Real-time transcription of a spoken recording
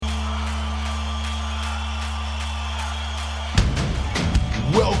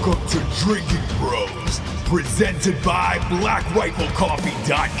Welcome to Drinking Bros, presented by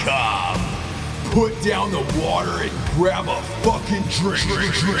BlackRifleCoffee.com. Put down the water and grab a fucking drink.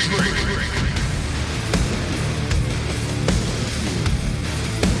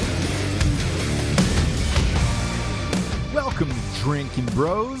 Welcome to Drinking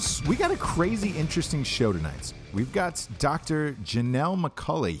Bros. We got a crazy, interesting show tonight. We've got Dr. Jannell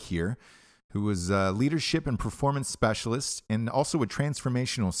MacAulay here, who is a leadership and performance specialist and also a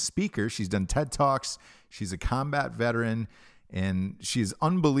transformational speaker. She's done TED Talks. She's a combat veteran, and she is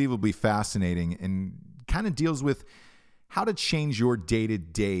unbelievably fascinating and kind of deals with how to change your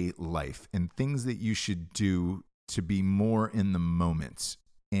day-to-day life and things that you should do to be more in the moment.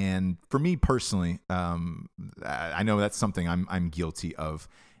 And for me personally, I know that's something I'm guilty of.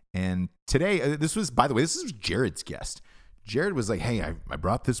 And today, this was Jared's guest. Jared was like, hey, I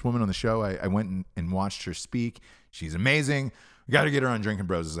brought this woman on the show. I went and watched her speak. She's amazing. We got to get her on Drinking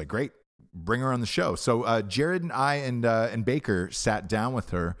Bros. I was like, great, bring her on the show. So Jared and I and Baker sat down with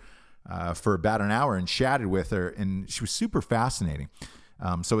her for about an hour and chatted with her, and she was super fascinating.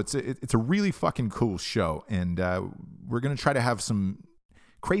 So it's a really fucking cool show, and we're going to try to have some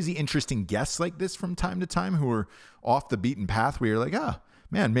crazy, interesting guests like this from time to time who are off the beaten path where you're like,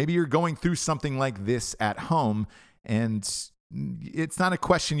 man, maybe you're going through something like this at home, and it's not a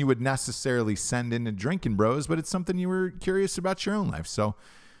question you would necessarily send into Drinking Bros, but it's something you were curious about your own life. So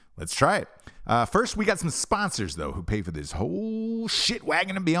let's try it. First, we got some sponsors, though, who pay for this whole shit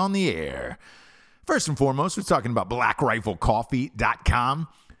wagon to be on the air. First and foremost, we're talking about BlackRifleCoffee.com.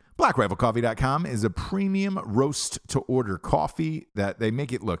 BlackRifleCoffee.com is a premium roast-to-order coffee that they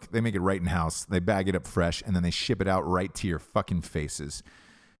make it right in house. They bag it up fresh, and then they ship it out right to your fucking faces.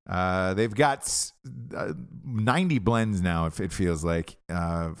 They've got 90 blends now, if it feels like.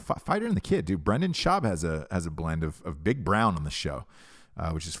 Fighter and the Kid, dude. Brendan Schaub has a blend of Big Brown on the show,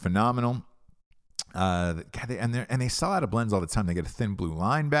 which is phenomenal. And they sell out of blends all the time. They get a Thin Blue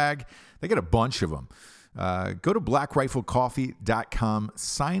Line bag. They get a bunch of them. Go to BlackRifleCoffee.com.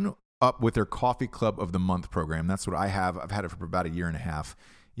 Sign up with their Coffee Club of the Month program. That's what I have. I've had it for about a year and a half.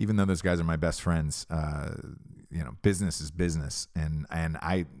 Even though those guys are my best friends, business is business, and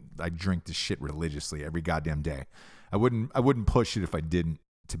I drink this shit religiously every goddamn day. I wouldn't push it if I didn't,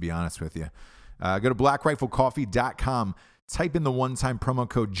 to be honest with you. Go to BlackRifleCoffee.com. Type in the one-time promo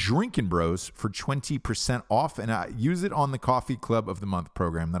code Drinking Bros for 20% off, and use it on the Coffee Club of the Month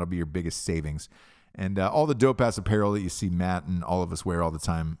program. That'll be your biggest savings. And all the dope-ass apparel that you see Matt and all of us wear all the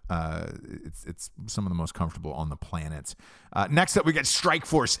time, it's some of the most comfortable on the planet. Next up, we got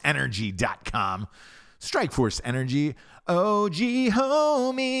StrikeForceEnergy.com. Strikeforce Energy, OG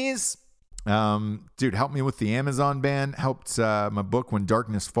homies. Dude, helped me with the Amazon ban. Helped my book, When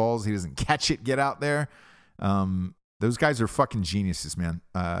Darkness Falls. He doesn't catch it, get out there. Those guys are fucking geniuses, man.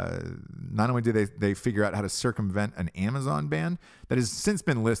 Not only did they figure out how to circumvent an Amazon ban that has since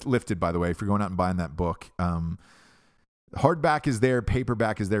been lifted, by the way, if you're going out and buying that book. Hardback is there,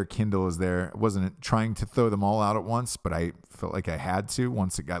 paperback is there, Kindle is there. I wasn't trying to throw them all out at once, but I felt like I had to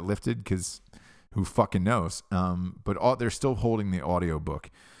once it got lifted, because who fucking knows? But they're still holding the audiobook.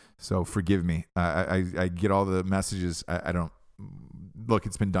 So forgive me. I get all the messages. I don't look,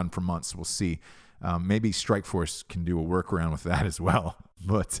 it's been done for months. We'll see. Maybe Strikeforce can do a workaround with that as well.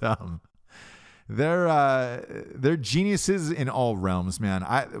 But they're geniuses in all realms, man.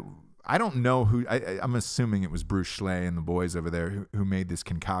 I don't know who. I'm assuming it was Bruce Schley and the boys over there who made this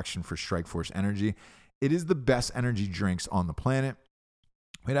concoction for Strikeforce Energy. It is the best energy drinks on the planet.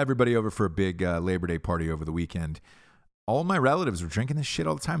 We had everybody over for a big Labor Day party over the weekend. All my relatives were drinking this shit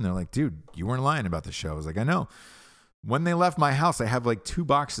all the time. They're like, dude, you weren't lying about the show. I was like, I know. When they left my house, I have like 2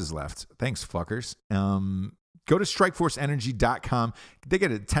 boxes left. Thanks, fuckers. Go to StrikeForceEnergy.com. They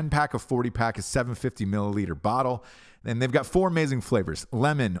get a 10-pack, a 40-pack, a 750 milliliter bottle. And they've got 4 amazing flavors: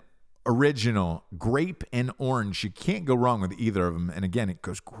 lemon, original, grape, and orange. You can't go wrong with either of them. And again, it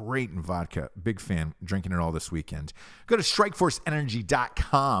goes great in vodka. Big fan. Drinking it all this weekend. Go to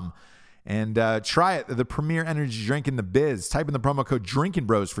StrikeForceEnergy.com and try it. The premier energy drink in the biz. Type in the promo code Drinking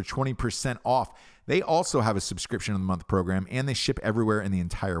Bros for 20% off. They also have a subscription of the month program, and they ship everywhere in the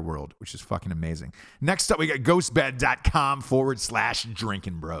entire world, which is fucking amazing. Next up, we got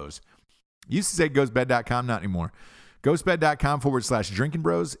ghostbed.com/Drinking Bros. Used to say ghostbed.com, not anymore. Ghostbed.com/Drinking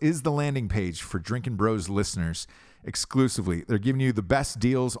Bros is the landing page for Drinking Bros listeners exclusively. They're giving you the best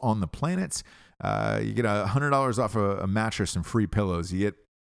deals on the planet. You get $100 off a mattress and free pillows. You get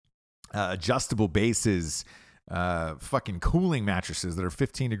adjustable bases, fucking cooling mattresses that are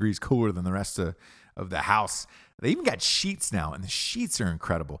 15 degrees cooler than the rest of the house. They even got sheets now, and the sheets are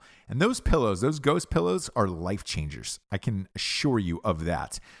incredible. And those pillows, those ghost pillows, are life changers. I can assure you of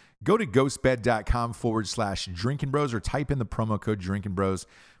that. Go to ghostbed.com/Drinking Bros or type in the promo code Drinking Bros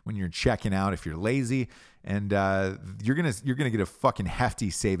when you're checking out if you're lazy. And you're gonna get a fucking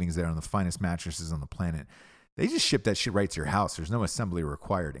hefty savings there on the finest mattresses on the planet. They just ship that shit right to your house. There's no assembly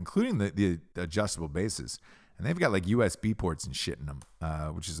required, including the adjustable bases. And they've got like USB ports and shit in them,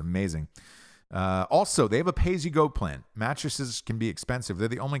 which is amazing. Also, they have a pay-as-you-go plan. Mattresses can be expensive. They're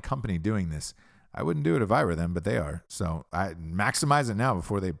the only company doing this. I wouldn't do it if I were them, but they are. So I maximize it now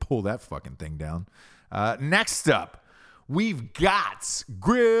before they pull that fucking thing down. Next up, we've got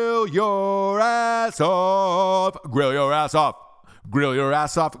Grill Your Ass Off. Grill Your Ass Off. Grill Your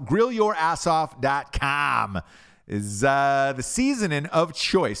Ass Off. GrillYourAssOff.com is the seasoning of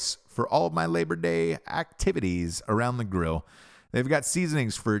choice for all of my Labor Day activities around the grill. They've got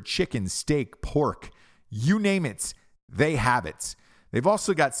seasonings for chicken, steak, pork, you name it, they have it. They've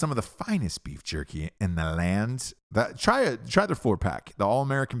also got some of the finest beef jerky in the land. Try their 4-pack. The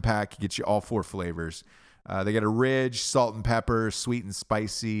All-American pack gets you all 4 flavors. They got a Ridge, salt and pepper, sweet and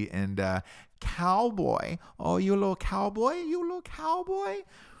spicy, and cowboy. Oh, you little cowboy? You little cowboy?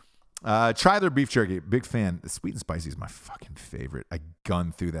 Try their beef jerky. Big fan. The sweet and spicy is my fucking favorite. I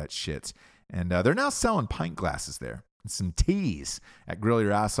gun through that shit. And they're now selling pint glasses there. And some teas at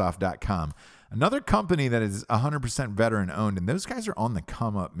GrillYourAssOff.com. Another company that is 100% veteran owned, and those guys are on the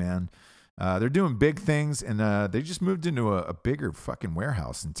come up, man. They're doing big things, and they just moved into a bigger fucking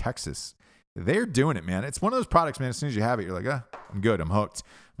warehouse in Texas. They're doing it, man. It's one of those products, man, as soon as you have it, you're like, I'm good, I'm hooked.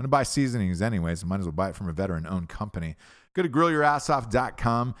 I'm going to buy seasonings anyways. I might as well buy it from a veteran-owned company. Go to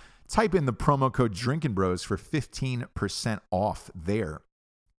GrillYourAssOff.com. Type in the promo code Drinking Bros for 15% off there.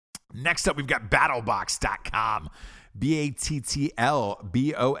 Next up, we've got BattleBox.com.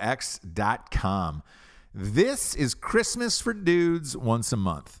 BattleBox.com. This is Christmas for dudes once a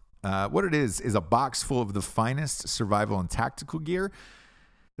month. What it is a box full of the finest survival and tactical gear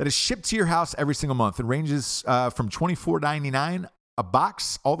that is shipped to your house every single month. It ranges from $24.99 a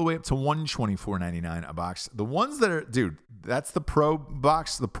box all the way up to $124.99 a box. The ones that are, dude, that's the Pro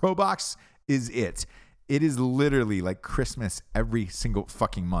Box. The Pro Box is it. It is literally like Christmas every single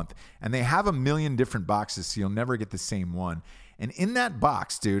fucking month. And they have a million different boxes, so you'll never get the same one. And in that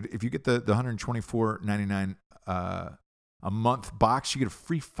box, dude, if you get the $124.99 a month box, you get a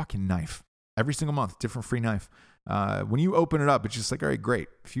free fucking knife. Every single month, different free knife. When you open it up, it's just like, all right, great.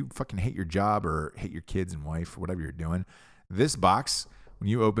 If you fucking hate your job or hate your kids and wife or whatever you're doing, this box, when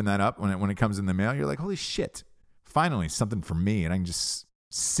you open that up, when it comes in the mail, you're like, holy shit, finally something for me. And I can just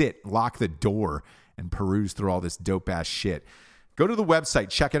sit, lock the door, and peruse through all this dope-ass shit. Go to the website.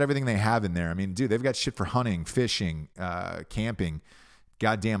 Check out everything they have in there. I mean, dude, they've got shit for hunting, fishing, camping,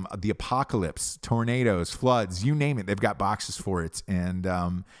 goddamn the apocalypse, tornadoes, floods, you name it. They've got boxes for it, and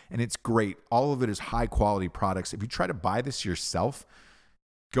it's great. All of it is high-quality products. If you try to buy this yourself,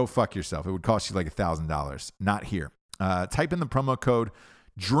 go fuck yourself. It would cost you like $1,000. Not here. Type in the promo code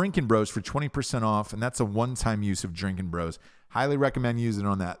Drinking Bros for 20% off, and that's a one-time use of Drinking Bros. Highly recommend using it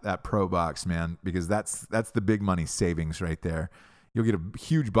on that Pro Box, man, because that's the big money savings right there. You'll get a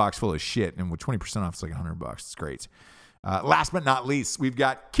huge box full of shit, and with 20% off, it's like $100. It's great. Last but not least, we've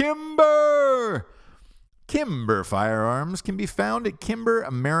got Kimber. Kimber firearms can be found at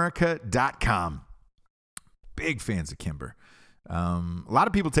KimberAmerica.com. Big fans of Kimber. A lot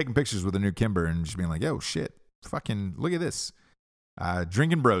of people taking pictures with a new Kimber and just being like, yo, shit, fucking look at this.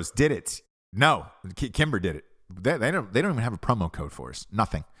 Drinking Bros did it. No, Kimber did it. They don't even have a promo code for us.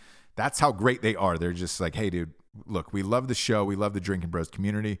 Nothing. That's how great they are. They're just like, hey, dude, look, we love the show. We love the Drinking Bros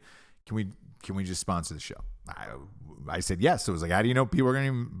community. Can we just sponsor the show? I said yes. So it was like, how do you know people are going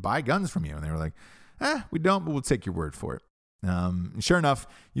to buy guns from you? And they were like, we don't, but we'll take your word for it. And sure enough,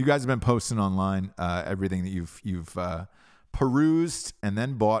 you guys have been posting online everything that you've perused and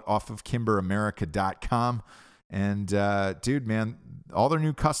then bought off of KimberAmerica.com. And dude, man, all their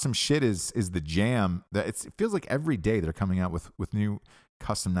new custom shit is the jam. It feels like every day they're coming out with new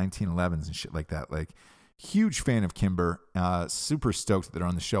custom 1911s and shit like that. Like, huge fan of Kimber. Super stoked that they're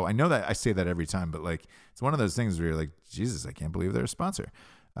on the show. I know that I say that every time, but like, it's one of those things where you're like, Jesus, I can't believe they're a sponsor.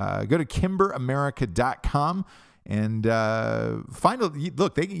 Go to KimberAmerica.com and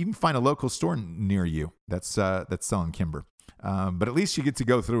they can even find a local store near you that's selling Kimber. But at least you get to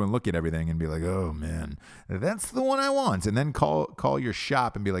go through and look at everything and be like, oh man, that's the one I want. And then call your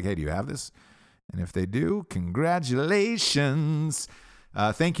shop and be like, hey, do you have this? And if they do, congratulations.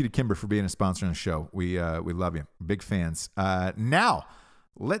 Thank you to Kimber for being a sponsor on the show. We love you. Big fans. Now,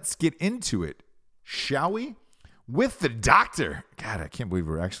 let's get into it, shall we? with the doctor. God, I can't believe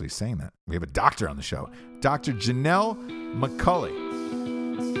we're actually saying that. We have a doctor on the show. Dr. Jannell MacAulay.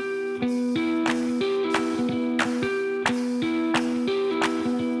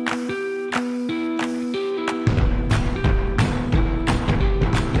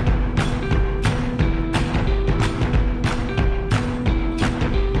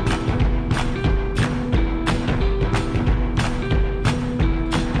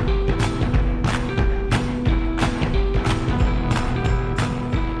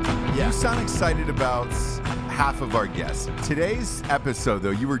 Excited about half of our guests. Today's episode, though,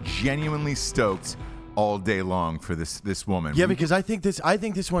 you were genuinely stoked all day long for this woman. Yeah, because I think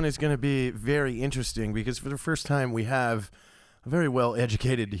this one is going to be very interesting because for the first time we have a very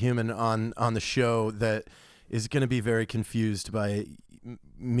well-educated human on the show that is going to be very confused by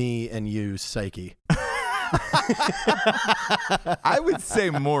me and you's psyche. I would say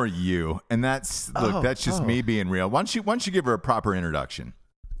more you, and that's just me being real. Why don't you give her a proper introduction?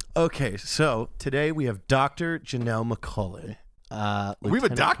 Okay, so today we have Dr. Jannell MacAulay. We have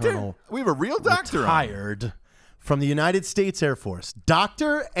a doctor? We have a real doctor retired from the United States Air Force.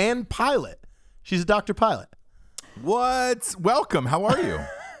 Doctor and pilot. She's a doctor pilot. What? Welcome. How are you?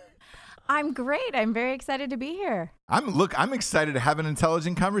 I'm great. I'm very excited to be here. I'm excited to have an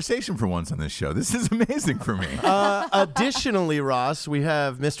intelligent conversation for once on this show. This is amazing for me. Additionally, Ross, we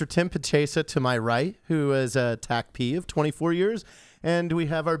have Mr. Tim Patesa to my right, who is a TAC-P of 24 years. And we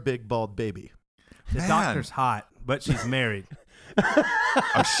have our big bald baby. The doctor's hot, but she's married.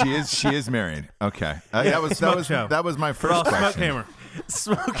 Oh, she is married. Okay, that was my first question.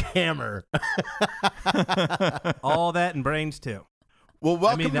 Smoke hammer. All that and brains too. Well,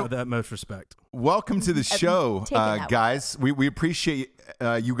 welcome. I mean that with the utmost respect. Welcome to the show, guys. We appreciate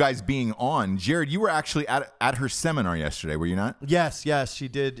you guys being on. Jared, you were actually at her seminar yesterday, were you not? Yes, she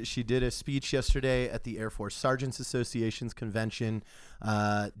did. She did a speech yesterday at the Air Force Sergeants Association's convention.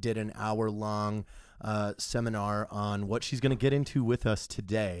 Did an hour-long seminar on what she's going to get into with us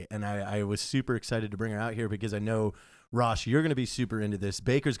today, and I was super excited to bring her out here because I know, Ross, you're going to be super into this.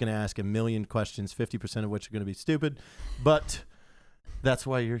 Baker's going to ask a million questions, 50% of which are going to be stupid, but that's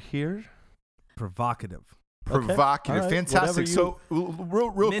why you're here. Provocative. Right. Fantastic. So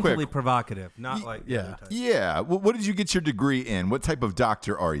real mentally quick. Provocative, not like Yeah. What did you get your degree in? What type of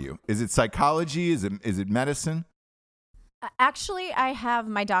doctor are you? Is it psychology? Is it medicine? Actually, I have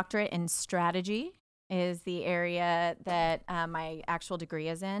my doctorate in strategy is the area that my actual degree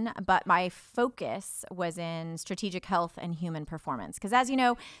is in, but my focus was in strategic health and human performance. Because as you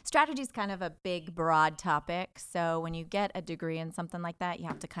know, strategy is kind of a big, broad topic. So when you get a degree in something like that, you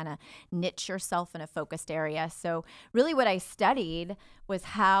have to kind of niche yourself in a focused area. So really what I studied was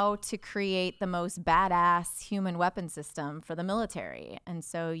how to create the most badass human weapon system for the military. And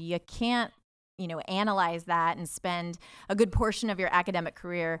so you can't analyze that and spend a good portion of your academic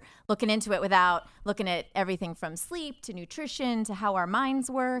career looking into it without looking at everything from sleep to nutrition to how our minds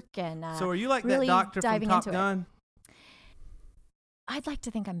work. And so are you like really that doctor from Top into Gun? I'd like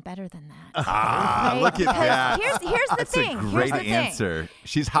to think I'm better than that. Look at that. Here's the thing. That's a great answer.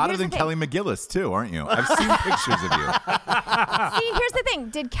 She's hotter than Kelly McGillis, too, aren't you? I've seen pictures of you. See, here's the thing.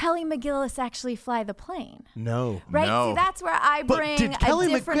 Did Kelly McGillis actually fly the plane? No. Right? No. See, that's where I bring a different But did Kelly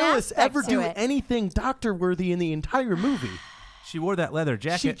McGillis ever do it. anything doctor-worthy in the entire movie? She wore that leather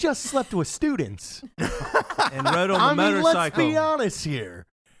jacket. She just slept with students. And rode on the motorcycle. Let's be honest here.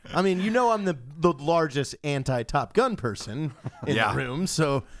 I mean, I'm the largest anti-Top Gun person in the room,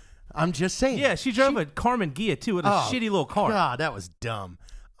 so I'm just saying. Yeah, she drove a Carmen Ghia, too, with a shitty little car. God, that was dumb.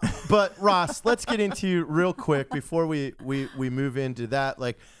 But, Ross, let's get into real quick before we move into that,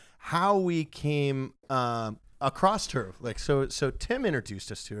 like, how we came across her. Like, so Tim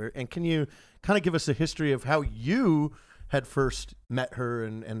introduced us to her, and can you kind of give us a history of how you had first met her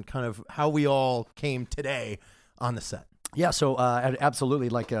and kind of how we all came today on the set? Yeah, so absolutely.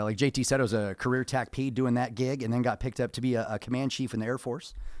 Like JT said, I was a career TAC-P doing that gig and then got picked up to be a command chief in the Air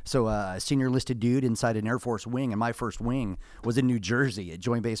Force. So a senior enlisted dude inside an Air Force wing, and my first wing was in New Jersey at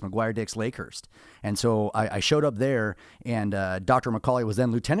Joint Base McGuire-Dix Lakehurst. And so I showed up there, and Dr. MacAulay was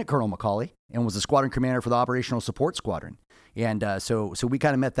then Lieutenant Colonel MacAulay and was the squadron commander for the Operational Support Squadron. And so we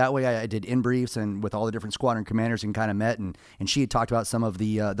kind of met that way. I did in-briefs and with all the different squadron commanders and kind of met, and she had talked about some of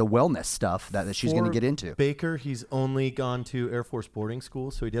the wellness stuff that she's going to get into. Baker, he's only gone to Air Force boarding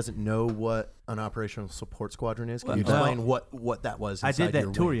school, so he doesn't know what an operational support squadron is. Can you explain what that was? I did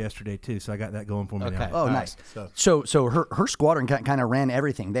that tour yesterday too, so I got that going for me. Okay. Now. Oh, nice. So her squadron kind of ran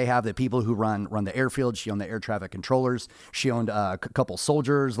everything. They have the people who run the airfield. She owned the air traffic controllers. She owned a couple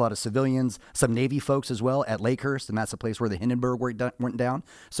soldiers, a lot of civilians, some Navy folks as well at Lakehurst, and that's the place where the Hindenburg went down.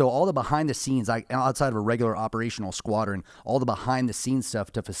 So all the behind the scenes, outside of a regular operational squadron, all the behind the scenes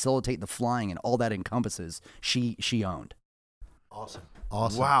stuff to facilitate the flying and all that encompasses, she owned. Awesome.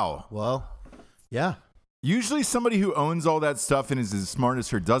 Wow. Well, yeah. Usually somebody who owns all that stuff and is as smart as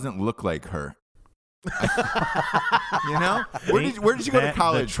her doesn't look like her. You know? Where did you go to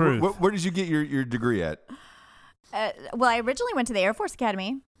college? Where did you get your degree at? Well, I originally went to the Air Force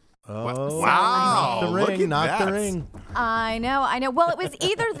Academy. Oh, wow. Knock the ring. I know. Well, it was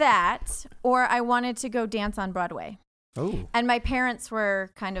either that or I wanted to go dance on Broadway. Oh. And my parents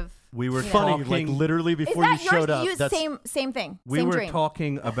were kind of... We were funny, talking, like literally before you showed up. Same thing. We same were dream.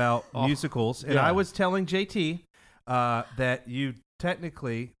 talking about musicals, and Yeah. I was telling JT that you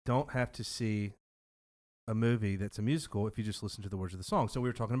technically don't have to see a movie that's a musical if you just listen to the words of the song. So we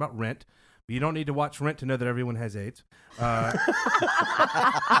were talking about Rent. But you don't need to watch Rent to know that everyone has AIDS. In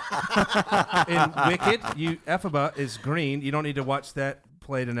Wicked, Ephaba is green. You don't need to watch that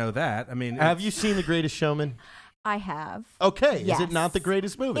play to know that. I mean, have you seen The Greatest Showman? I have. Okay, Yes. is it not the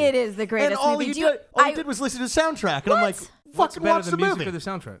greatest movie? It is the greatest and all movie. You did was listen to the soundtrack, and I'm like, what's fucking better, watch the the music movie. or the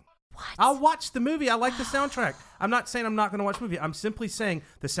soundtrack? What? I'll watch the movie. I like the soundtrack. I'm not saying I'm not going to watch the movie. I'm simply saying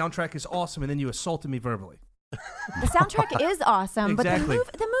the soundtrack is awesome, and then you assaulted me verbally. The soundtrack is awesome, Exactly.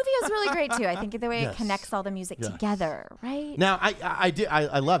 but the movie is really great too. I think the way Yes. it connects all the music Yes. together, right? Now,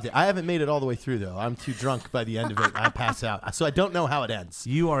 I loved it. I haven't made it all the way through, though. I'm too drunk by the end of it. I pass out. So I don't know how it ends.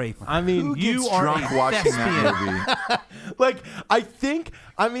 You are a. I mean, you are drunk a watching thespian. that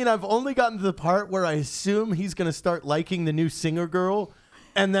movie. I've only gotten to the part where I assume he's going to start liking the new singer girl.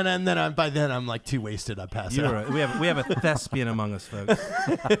 And then by then I'm like too wasted. I pass out. We have a thespian among us, folks.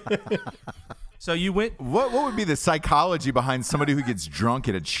 So you went. What would be the psychology behind somebody who gets drunk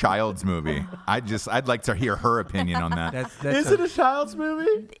at a child's movie? I'd like to hear her opinion on that. Is it a child's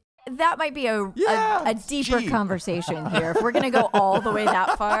movie? That might be a deeper gee. conversation here. If we're going to go all the way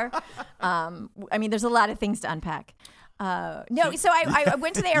that far, I mean, there's a lot of things to unpack. So I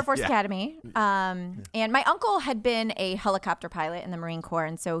went to the Air Force Academy, and my uncle had been a helicopter pilot in the Marine Corps,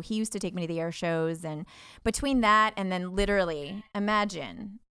 and so he used to take me to the air shows. And between that and then literally,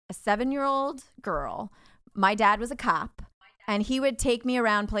 imagine a 7-year-old girl. My dad was a cop, and he would take me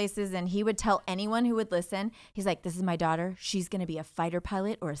around places, and he would tell anyone who would listen, he's like, this is my daughter. She's going to be a fighter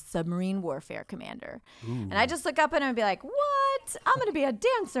pilot or a submarine warfare commander. Ooh. And I just look up at him and be like, what? I'm going to be a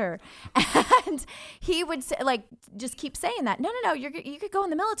dancer. And he would say, just keep saying that. No, you could go in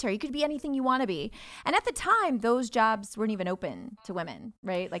the military. You could be anything you want to be. And at the time, those jobs weren't even open to women,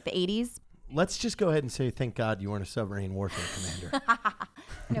 right? Like the 80s. Let's just go ahead and say, thank God you weren't a submarine warfare commander.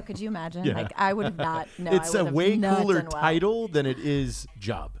 No, could you imagine? Yeah. Like, I would have not. No, It's a way cooler done well. title than it is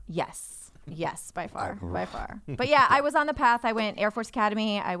job. Yes, by far. But yeah, I was on the path. I went Air Force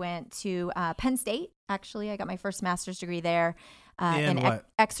Academy. I went to Penn State. Actually, I got my first master's degree there in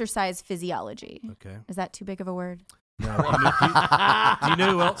exercise physiology. Okay. Is that too big of a word? No. Do you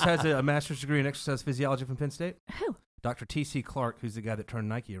know who else has a master's degree in exercise physiology from Penn State? Who? Dr. T.C. Clark, who's the guy that turned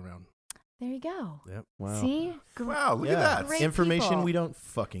Nike around. There you go. Yep. Wow. See? Wow, look at that. Great Information people. we don't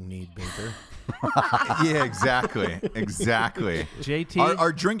fucking need, Baker. Yeah, exactly. JT,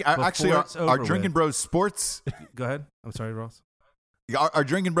 Our Drinking Bros Sports. Go ahead. I'm sorry, Ross. Our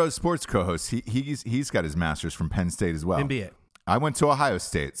Drinking Bros Sports co-host. He's got his master's from Penn State as well. MBA. I went to Ohio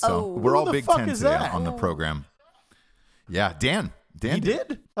State, so we're Who all the Big fuck Ten is today that? on the program. Yeah, Dan. He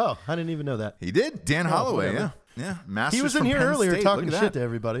did? Oh, I didn't even know that. He did. Dan Holloway. whatever. Yeah. Masters He was in from here Penn earlier State. talking Look at shit that. to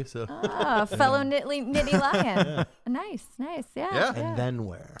everybody. So. Fellow nitty lion. Nice. Yeah. And then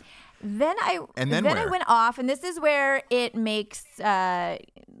where? Then I went off, and this is where it makes, in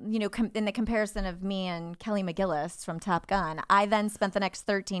the comparison of me and Kelly McGillis from Top Gun, I then spent the next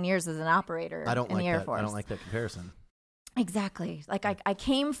 13 years as an operator in the Air Force. I don't like that comparison. Exactly. Like I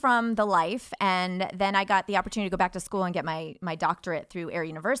came from the life, and then I got the opportunity to go back to school and get my doctorate through Air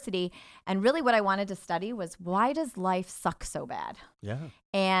University. And really what I wanted to study was, why does life suck so bad? Yeah.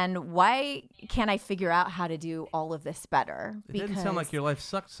 And why can't I figure out how to do all of this better? It didn't sound like your life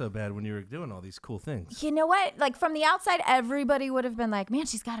sucked so bad when you were doing all these cool things. You know what? Like from the outside, everybody would have been like, man,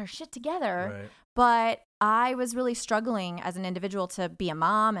 she's got her shit together. Right. But I was really struggling as an individual to be a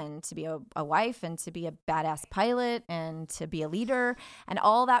mom and to be a wife and to be a badass pilot and to be a leader and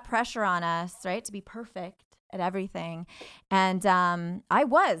all that pressure on us, right? To be perfect at everything. And I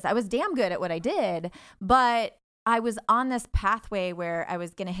was damn good at what I did, but I was on this pathway where I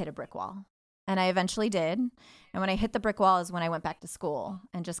was going to hit a brick wall. And I eventually did. And when I hit the brick wall is when I went back to school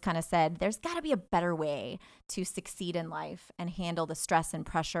and just kind of said, there's got to be a better way to succeed in life and handle the stress and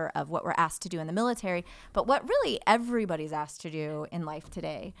pressure of what we're asked to do in the military, but what really everybody's asked to do in life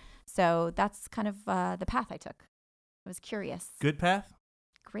today. So that's kind of the path I took. I was curious. Good path?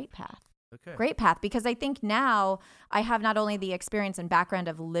 Great path. Okay. Great path, because I think now I have not only the experience and background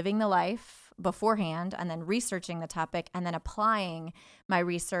of living the life beforehand and then researching the topic and then applying my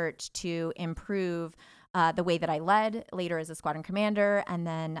research to improve the way that I led later as a squadron commander, and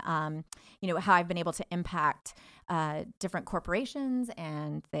then how I've been able to impact different corporations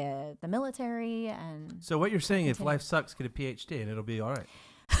and the military. And so what you're saying, if life sucks, get a PhD and it'll be all right.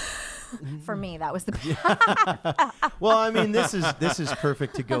 For me, that was the Well, I mean, this is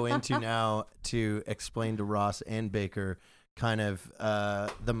perfect to go into now to explain to Ross and Baker kind of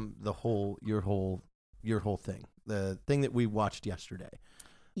your whole thing, the thing that we watched yesterday.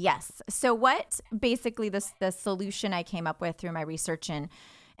 Yes. So what basically the solution I came up with through my research and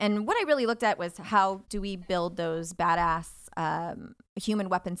what I really looked at was how do we build those badass human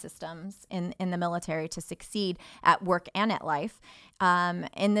weapon systems in the military to succeed at work and at life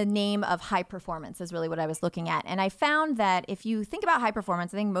in the name of high performance is really what I was looking at. And I found that if you think about high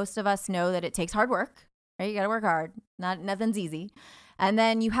performance, I think most of us know that it takes hard work, right? You got to work hard. Nothing's easy. And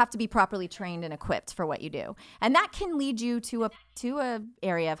then you have to be properly trained and equipped for what you do. And that can lead you to a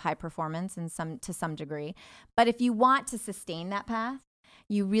area of high performance to some degree. But if you want to sustain that path,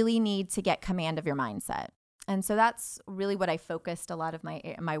 you really need to get command of your mindset. And so that's really what I focused a lot of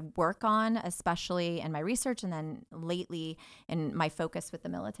my work on, especially in my research and then lately in my focus with the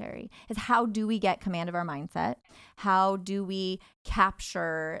military, is how do we get command of our mindset? How do we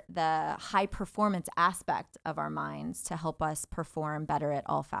capture the high performance aspect of our minds to help us perform better at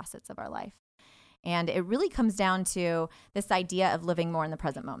all facets of our life? And it really comes down to this idea of living more in the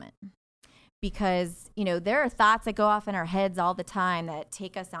present moment. Because, there are thoughts that go off in our heads all the time that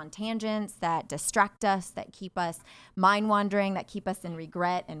take us on tangents, that distract us, that keep us mind wandering, that keep us in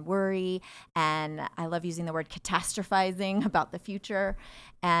regret and worry. And I love using the word catastrophizing about the future.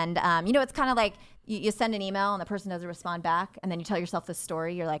 And, it's kind of like you send an email and the person doesn't respond back. And then you tell yourself this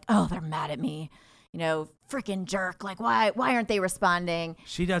story. You're like, oh, they're mad at me. Freaking jerk. Like, why aren't they responding?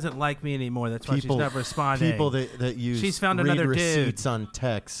 She doesn't like me anymore. That's why she's not responding. People that use she's found read another receipts dude on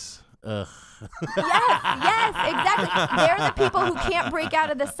texts. Ugh. Yes, exactly. They're the people who can't break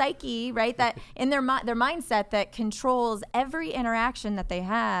out of the psyche, right? That in their mindset that controls every interaction that they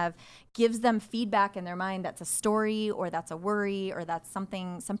have, gives them feedback in their mind that's a story or that's a worry or that's some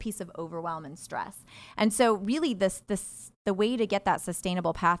piece of overwhelm and stress. And so really the way to get that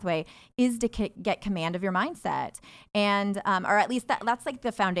sustainable pathway is to get command of your mindset. And or at least that's like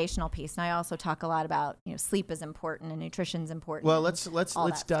the foundational piece. And I also talk a lot about, sleep is important and nutrition's important. Well,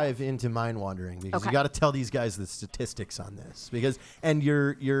 let's dive into mind wandering, because you got to tell these guys the statistics on this, and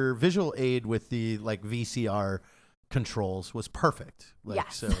your visual aid with the VCR controls was perfect.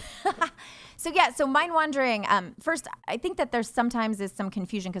 Yes. So mind wandering. First, I think that there's sometimes is some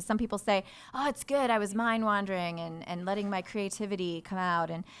confusion because some people say, "Oh, it's good. I was mind wandering and letting my creativity come out."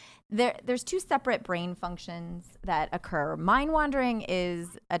 And there's two separate brain functions that occur. Mind wandering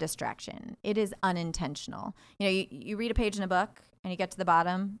is a distraction. It is unintentional. You read a page in a book and you get to the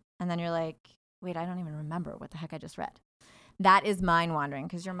bottom, and then you're like, "Wait, I don't even remember what the heck I just read." That is mind wandering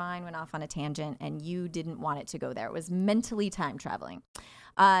because your mind went off on a tangent and you didn't want it to go there. It was mentally time traveling.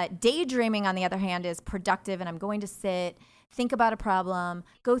 Daydreaming, on the other hand, is productive, and I'm going to sit, think about a problem,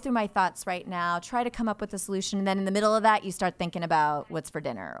 go through my thoughts right now, try to come up with a solution, and then in the middle of that, you start thinking about what's for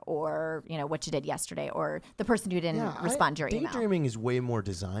dinner or what you did yesterday or the person who didn't respond to your email. Daydreaming is way more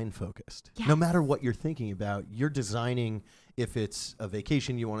design focused. Yes. No matter what you're thinking about, you're designing if it's a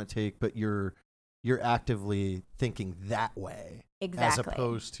vacation you want to take, but you're actively thinking that way. Exactly. As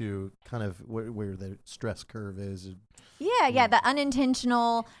opposed to kind of where the stress curve is. Yeah, the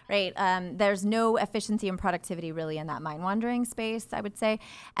unintentional, right? There's no efficiency and productivity really in that mind wandering space, I would say.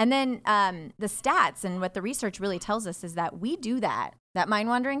 And then the stats and what the research really tells us is that we do that mind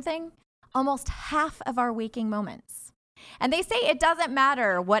wandering thing almost half of our waking moments. And they say it doesn't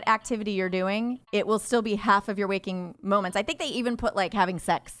matter what activity you're doing, it will still be half of your waking moments. I think they even put having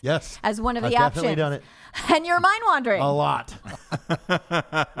sex as one of the I've options. definitely done it. And you're mind wandering. A lot.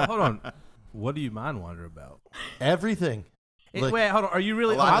 Hold on. What do you mind wander about? Everything. Wait, hold on. Are you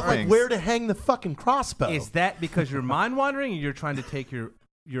really? lot of I'm things. where to hang the fucking crossbow. Is that because you're mind wandering, or you're trying to take your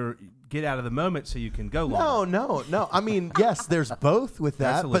get out of the moment so you can go longer? No. I mean, yes, there's both with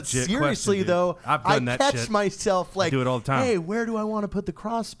That's that. a But legit seriously, question, dude. though, I've done I that catch shit. myself I do it all the time. Hey, where do I want to put the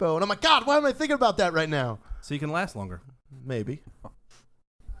crossbow? And I'm like, God, why am I thinking about that right now? So you can last longer. Maybe.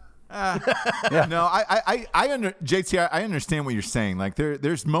 No, JT, I understand what you're saying. Like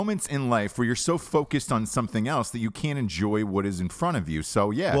there's moments in life where you're so focused on something else that you can't enjoy what is in front of you.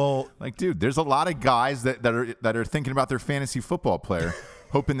 So yeah, Well, like dude, there's a lot of guys that are thinking about their fantasy football player,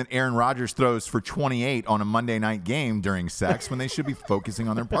 hoping that Aaron Rodgers throws for 28 on a Monday night game during sex when they should be focusing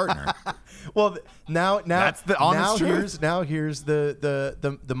on their partner. Well, now That's the honest truth. Here's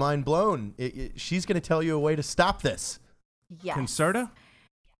the mind blown. She's going to tell you a way to stop this. Yes. Concerta?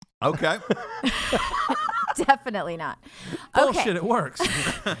 Okay. Definitely not. Bullshit, Okay. it works.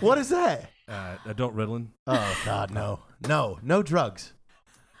 What is that? Adult Ritalin. Oh God, no drugs.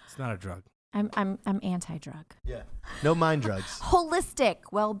 It's not a drug. I'm anti-drug. Yeah, no mind drugs. Holistic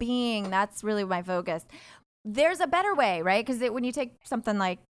well-being. That's really my focus. There's a better way, right? Because when you take something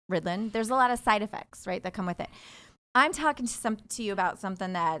like Ritalin, there's a lot of side effects, right, that come with it. I'm talking to you about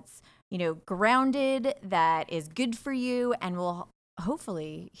something that's, grounded, that is good for you, and will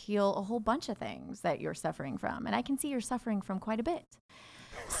hopefully heal a whole bunch of things that you're suffering from. And I can see you're suffering from quite a bit.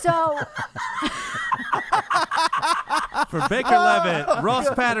 So For Baker Leavitt, Ross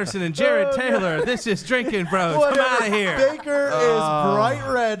Patterson, and Jared Taylor, this is Drinking Bros. Come out of here. Baker is bright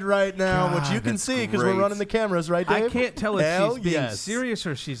red right now, which God, you can that's see because we're great. running the cameras, right, Dave? I can't tell if Hell she's being yes. serious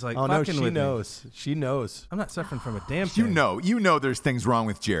or she's like Oh no, fucking she with me. knows. She knows. I'm not suffering from a damn thing. You know there's things wrong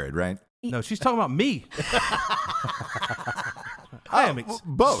with Jared, right? No, she's talking about me. I am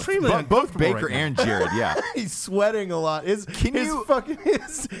Both extremely both uncomfortable Baker right now. and Jared, yeah. He's sweating a lot. His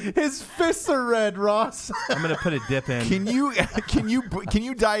fists are red, Ross. I'm gonna put a dip in. Can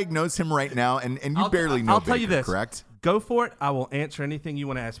you diagnose him right now? And you barely know I'll Baker, tell you this. correct? Go for it. I will answer anything you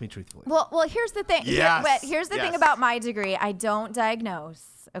want to ask me truthfully. Well, here's the thing. Yes. Here's the thing Yes. about my degree. I don't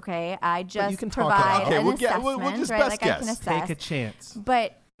diagnose. Okay, I just you can talk provide about it. Okay, an we'll assessment, just right? best Like I can guess. assess. Take a chance.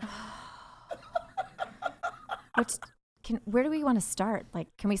 But where do we want to start? Like,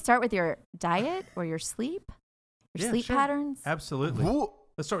 can we start with your diet or your sleep? Your sleep sure. patterns? Absolutely. Ooh.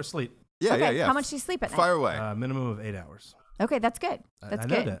 Let's start with sleep. Yeah, Okay, yeah. how much do you sleep at night? Fire away. Minimum of 8 hours. Okay, that's good. I That's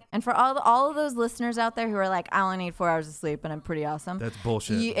know good. that. And for all of those listeners out there who are like, I only need 4 hours of sleep and I'm pretty awesome. That's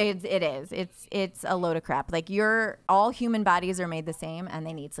bullshit. It is. It's a load of crap. Like all human bodies are made the same and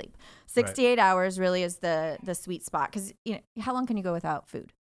they need sleep. 68 hours really is the sweet spot because how long can you go without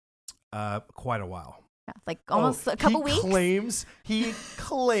food? Quite a while. Yeah, like almost a couple weeks. He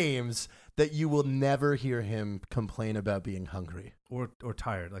claims that you will never hear him complain about being hungry. Or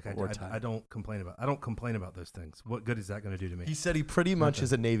tired. Like Or I tired. don't complain about those things. What good is that going to do to me? He said he pretty much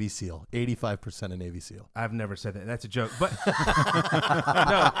is a Navy SEAL, 85% a Navy SEAL. I've never said that. That's a joke. But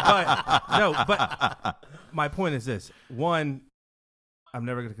but my point is this. One, I'm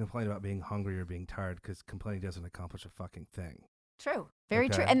never going to complain about being hungry or being tired because complaining doesn't accomplish a fucking thing. True. Very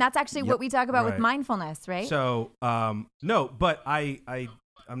Okay. true. And that's actually what we talk about with Right. mindfulness, right? So, no, but I'm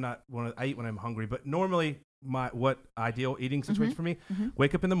not I eat when I'm hungry, but normally what ideal eating situation for me,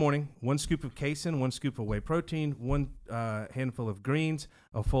 wake up in the morning, 1 scoop of casein, 1 scoop of whey protein, 1 handful of greens,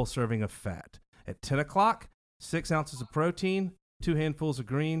 a full serving of fat. At 10 o'clock, 6 ounces of protein, 2 handfuls of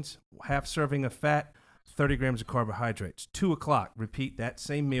greens, half serving of fat, 30 grams of carbohydrates. 2 o'clock, repeat that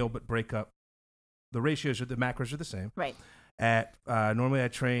same meal, but break up. The ratios the macros are the same. Right. At normally I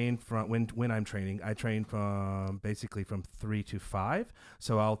train from when I'm training, I train from 3 to 5.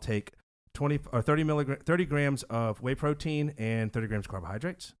 So I'll take 30 grams of whey protein and 30 grams of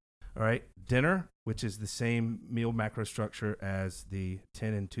carbohydrates. All right. Dinner, which is the same meal macro structure as the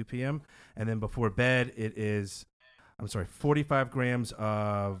 10 and 2 p.m. And then before bed, it is, 45 grams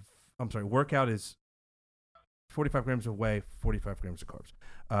of, workout is 45 grams of whey, 45 grams of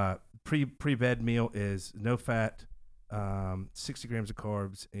carbs. Pre-bed meal is no fat, 60 grams of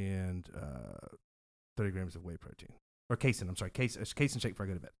carbs, and 30 grams of whey protein. Or casein, casein shake before I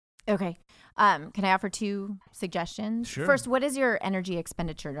go to bed. Okay. Can I offer 2 suggestions? Sure. First, what is your energy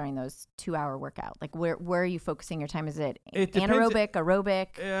expenditure during those 2-hour workout? Like where are you focusing your time? Is it depends. anaerobic,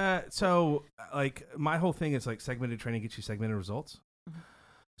 aerobic? So my whole thing is like segmented training gets you segmented results.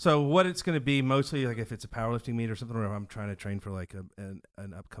 So what it's going to be mostly like if it's a powerlifting meet or something, or if I'm trying to train for like an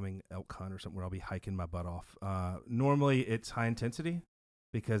upcoming elk hunt or something where I'll be hiking my butt off. Normally it's high intensity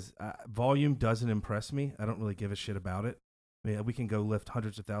because volume doesn't impress me. I don't really give a shit about it. I mean, we can go lift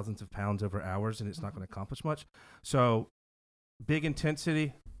hundreds of thousands of pounds over hours and it's not going to accomplish much. So big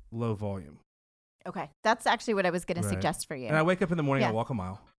intensity, low volume. Okay. That's actually what I was going to Right. suggest for you. And I wake up in the morning, I Yeah. walk a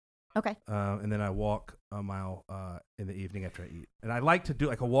mile. Okay. And then I walk a mile in the evening after I eat. And I like to do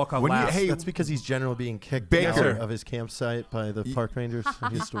like a walk on When you- laps. hey, That's because he's generally being kicked Baker. out of his campsite by the park rangers.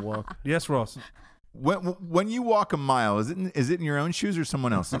 He used to walk. Yes, Ross. When you walk a mile, is it in your own shoes or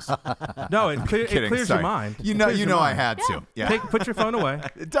someone else's? No, it clears Sorry. your mind. You know, I had to. Yeah, Put your phone away.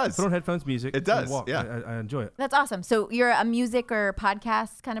 It does. Put on headphones, music. It does, and walk. yeah. I enjoy it. That's awesome. So you're a music or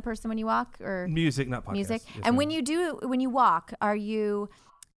podcast kind of person when you walk, or Music, not podcast. music. Yes, And ma'am. when you walk, are you,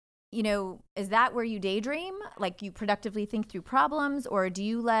 is that where you daydream? Like you productively think through problems, or do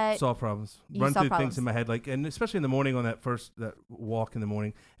you let solve problems, You run solve through problems. things in my head, like, and especially in the morning on that walk in the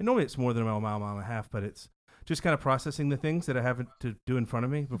morning. And normally it's more than a mile and a half, but it's just kind of processing the things that I have to do in front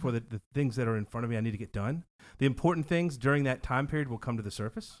of me before the things that are in front of me I need to get done. The important things during that time period will come to the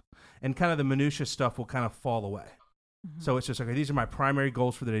surface, and kind of the minutia stuff will kind of fall away. So it's just like, okay, these are my primary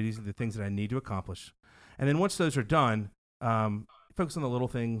goals for the day. These are the things that I need to accomplish. And then once those are done, focus on the little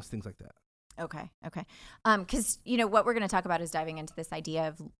things like that. Okay. Because, what we're going to talk about is diving into this idea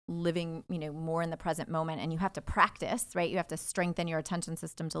of living, more in the present moment. And you have to practice, right? You have to strengthen your attention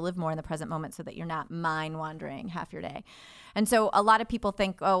system to live more in the present moment so that you're not mind wandering half your day. And so a lot of people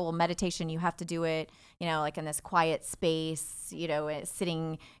think, oh, well, meditation, you have to do it, like in this quiet space,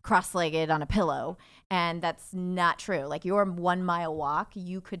 sitting cross-legged on a pillow. And that's not true. Like your 1 mile walk,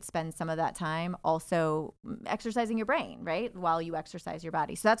 you could spend some of that time also exercising your brain, right? While you exercise your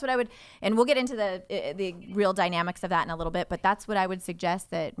body. So that's what I would, and we'll get into the real dynamics of that in a little bit, but that's what I would suggest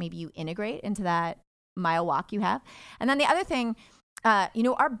that maybe you integrate into that mile walk you have. And then the other thing,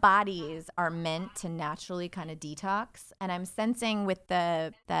 our bodies are meant to naturally kind of detox. And I'm sensing with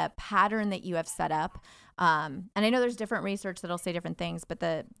the pattern that you have set up, and I know there's different research that'll say different things, but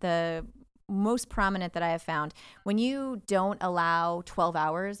the most prominent that I have found, when you don't allow 12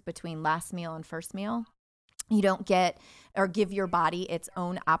 hours between last meal and first meal, you don't get or give your body its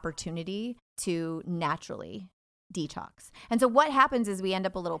own opportunity to naturally detox. And so what happens is we end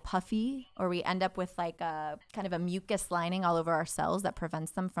up a little puffy, or we end up with like a kind of a mucus lining all over our cells that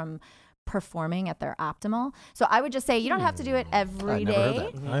prevents them from performing at their optimal. So I would just say you don't have to do it every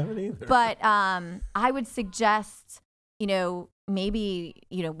day. I haven't either. But I would suggest, maybe,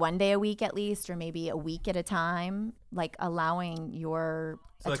 1 day a week at least, or maybe a week at a time, like allowing your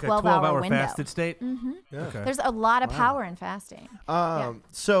So like 12-hour window. fasted state? Mm-hmm. Yeah. Okay. There's a lot of power in fasting.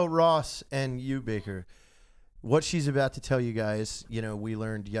 So Ross and you, Baker, what she's about to tell you guys, we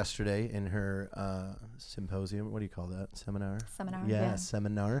learned yesterday in her symposium. What do you call that? Seminar? Seminar. Yeah,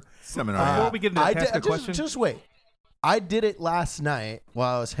 seminar. Before we get into that, ask a question. Just wait. I did it last night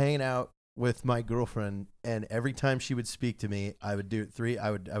while I was hanging out with my girlfriend, and every time she would speak to me, I would do it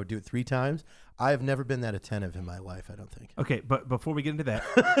I would do it 3 times. I have never been that attentive in my life, I don't think. Okay, but before we get into that,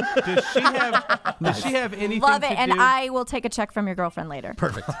 does she have anything Love it, to and do? I will take a check from your girlfriend later.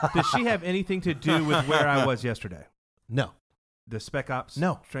 Perfect. Does she have anything to do with where I was yesterday? No. The Spec Ops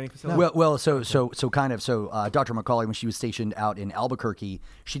No. training facility? So Dr. MacAulay, when she was stationed out in Albuquerque,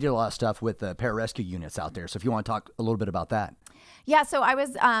 she did a lot of stuff with the pararescue units out there. So if you want to talk a little bit about that. Yeah, so I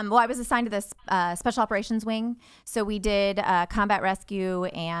was assigned to this special operations wing. So we did combat rescue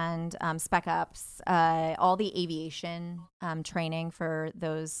and spec ops, all the aviation training for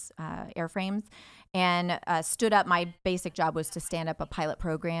those airframes, and stood up. My basic job was to stand up a pilot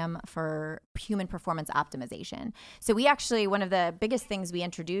program for human performance optimization. So we actually, one of the biggest things we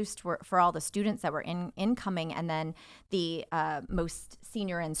introduced were for all the students that were incoming, and then the most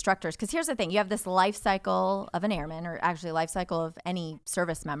senior instructors. Because here's the thing, you have this life cycle of an airman, or actually life cycle of any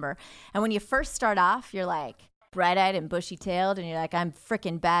service member. And when you first start off, you're like bright-eyed and bushy-tailed, and you're like, I'm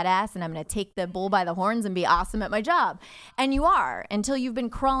freaking badass, and I'm going to take the bull by the horns and be awesome at my job. And you are, until you've been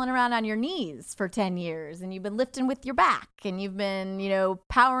crawling around on your knees for 10 years, and you've been lifting with your back, and you've been,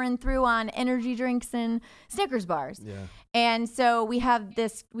 powering through on energy drinks and Snickers bars. Yeah. And so we had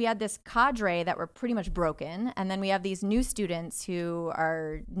this cadre that were pretty much broken, and then we have these new students who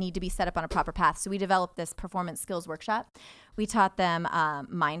need to be set up on a proper path. So we developed this performance skills workshop. We taught them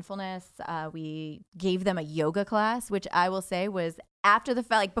mindfulness. We gave them a yoga class, which I will say was after the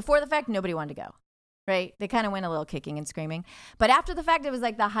fact, like before the fact, nobody wanted to go. Right? They kind of went a little kicking and screaming. But after the fact, it was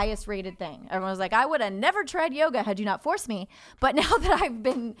like the highest rated thing. Everyone was like, I would have never tried yoga had you not forced me. But now that I've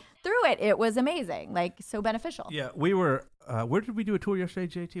been through it, it was amazing. Like, so beneficial. Yeah, we were, where did we do a tour yesterday,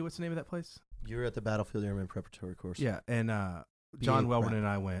 JT? What's the name of that place? You were at the Battlefield Airman Preparatory Course. Yeah, and John Welborn right. and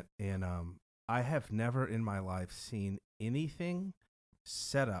I went, and I have never in my life seen anything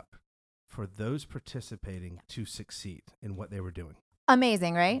set up for those participating to succeed in what they were doing.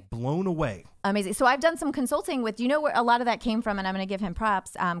 Amazing, right? Blown away. Amazing. So I've done some consulting with, where a lot of that came from, and I'm going to give him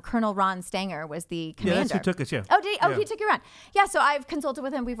props. Colonel Ron Stanger was the commander. Yeah, that's who took us, yeah. Oh, did he? Oh, yeah. He took you around. Yeah, so I've consulted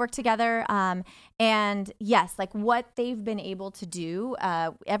with him. We've worked together. And yes, like what they've been able to do,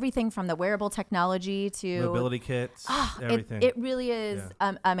 everything from the wearable technology to mobility kits, everything. It really is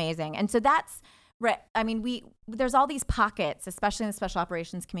amazing. And so that's Right. I mean, there's all these pockets, especially in the special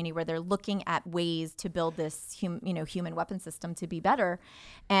operations community, where they're looking at ways to build this human weapon system to be better.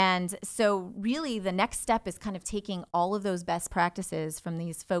 And so really the next step is kind of taking all of those best practices from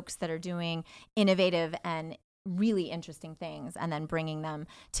these folks that are doing innovative and really interesting things and then bringing them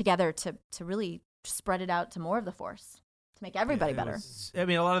together to really spread it out to more of the force to make everybody better. I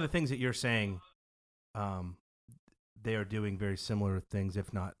mean, a lot of the things that you're saying, they are doing very similar things,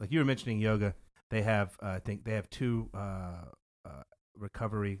 if not, like you were mentioning yoga. They have, I think they have 2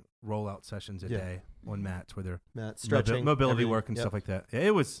 recovery rollout sessions a day on mats where they're stretching, mobility work and stuff like that.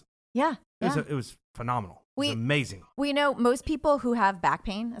 It was phenomenal. It was amazing. We know most people who have back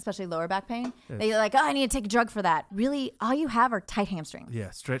pain, especially lower back pain, they're like, I need to take a drug for that. Really, all you have are tight hamstrings. Yeah,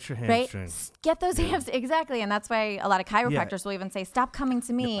 stretch your hamstrings. Right? Get those hamstrings. Exactly. And that's why a lot of chiropractors will even say, stop coming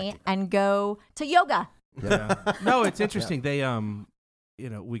to me and go to yoga. Yeah. No, it's interesting. They,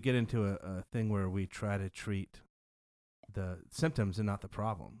 we get into a thing where we try to treat the symptoms and not the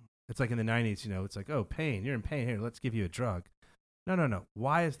problem. It's like in the 90s, it's like, oh, pain, you're in pain. Here, let's give you a drug. No.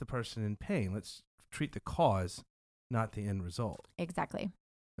 Why is the person in pain? Let's treat the cause, not the end result. Exactly.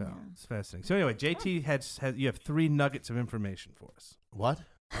 Yeah. It's fascinating. So anyway, JT you have 3 nuggets of information for us. What?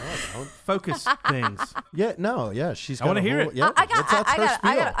 Focus things. Yeah, no, yeah. She's. I want to hear it. Yeah, I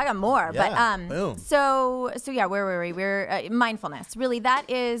got more, yeah, but boom. So yeah, where were we? We're mindfulness. Really, that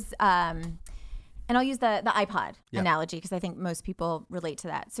is, and I'll use the iPod analogy because I think most people relate to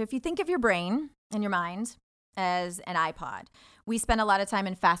that. So if you think of your brain and your mind as an iPod, we spend a lot of time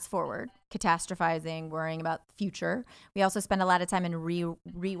in fast forward, catastrophizing, worrying about the future. We also spend a lot of time in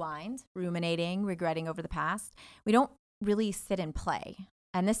rewind, ruminating, regretting over the past. We don't really sit and play.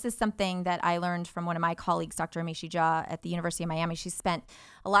 And this is something that I learned from one of my colleagues, Dr. Amishi Jha at the University of Miami. She spent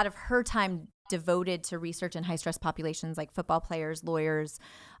a lot of her time devoted to research in high-stress populations like football players, lawyers,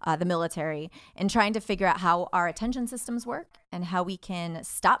 the military, and trying to figure out how our attention systems work and how we can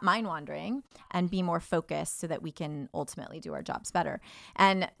stop mind wandering and be more focused so that we can ultimately do our jobs better.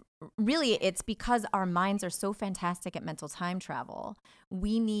 And really, it's because our minds are so fantastic at mental time travel.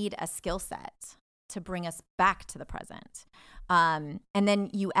 We need a skill set to bring us back to the present. And then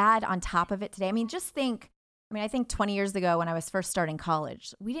you add on top of it today, I think 20 years ago when I was first starting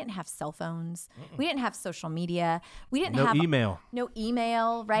college, we didn't have cell phones. We didn't have social media. We didn't have email. No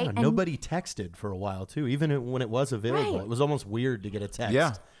email, right? Yeah, nobody texted for a while too, even when it was available. Right. It was almost weird to get a text.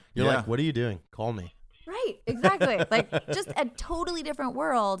 Yeah. You're like, what are you doing? Call me. Right, exactly. Like just a totally different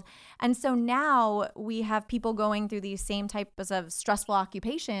world. And so now we have people going through these same types of stressful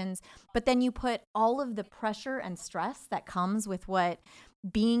occupations, but then you put all of the pressure and stress that comes with what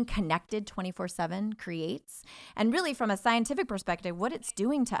being connected 24/7 creates. And really from a scientific perspective, what it's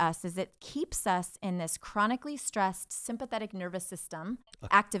doing to us is it keeps us in this chronically stressed sympathetic nervous system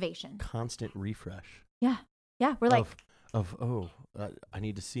activation. Constant refresh. Yeah. We're like, I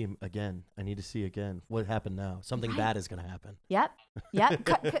need to see him again. I need to see again. What happened now? Something bad is going to happen. Yep.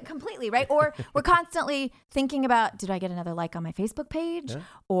 Completely, right? Or we're constantly thinking about, did I get another like on my Facebook page? Yeah.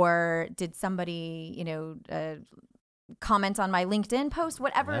 Or did somebody, comment on my LinkedIn post?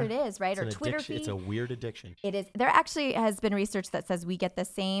 Whatever it is, right? Or Twitter feed. It's a weird addiction. It is. There actually has been research that says we get the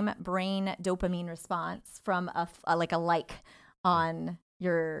same brain dopamine response from a like on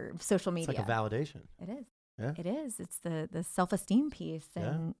your social media. It's like a validation. It is. Yeah. It is. It's the self-esteem piece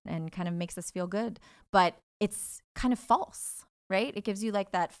and kind of makes us feel good. But it's kind of false, right? It gives you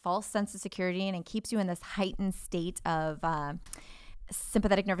like that false sense of security and it keeps you in this heightened state of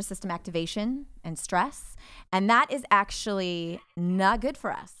sympathetic nervous system activation and stress. And that is actually not good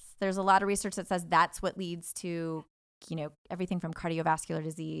for us. There's a lot of research that says that's what leads to, everything from cardiovascular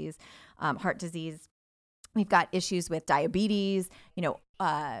disease, heart disease. We've got issues with diabetes.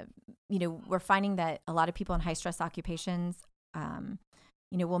 We're finding that a lot of people in high stress occupations,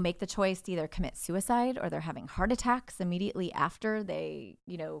 will make the choice to either commit suicide or they're having heart attacks immediately after they,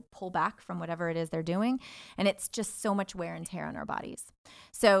 pull back from whatever it is they're doing. And it's just so much wear and tear on our bodies.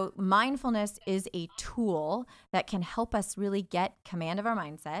 So mindfulness is a tool that can help us really get command of our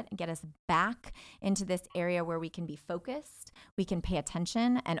mindset and get us back into this area where we can be focused, we can pay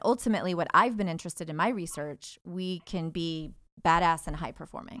attention, and ultimately what I've been interested in my research, we can be badass and high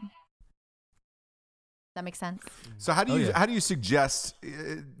performing. That makes sense. So how do you suggest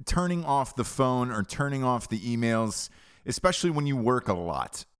turning off the phone or turning off the emails, especially when you work a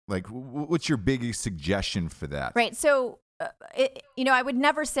lot? Like, what's your biggest suggestion for that? Right. So, I would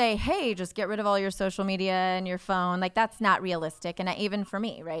never say, hey, just get rid of all your social media and your phone. Like, that's not realistic. And even for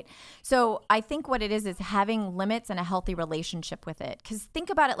me, right? So I think what it is having limits and a healthy relationship with it. Because think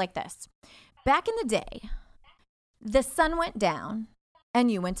about it like this. Back in the day, the sun went down and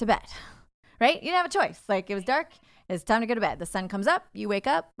you went to bed. right? You didn't have a choice. Like it was dark. It's time to go to bed. The sun comes up, you wake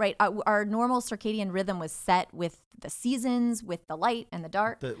up, right? Our normal circadian rhythm was set with the seasons, with the light and the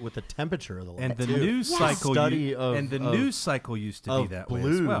dark. With the temperature of the light. And the too. news cycle, news cycle used to be that blues,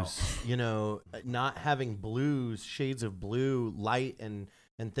 way as well. You know, not having blues, shades of blue, light and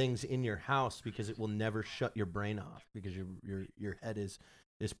things in your house because it will never shut your brain off because your head is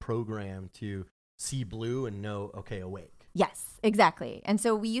programmed to see blue and know, okay, awake. Yes, exactly. And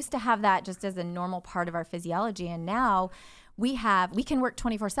so we used to have that just as a normal part of our physiology. And now we can work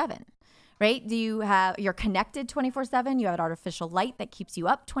 24/7, right? You're connected 24/7. You have an artificial light that keeps you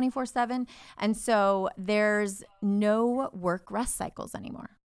up 24/7. And so there's no work rest cycles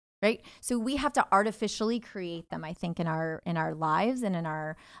anymore, right? So we have to artificially create them, I think, in our lives and in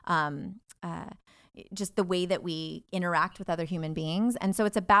our, just the way that we interact with other human beings. And so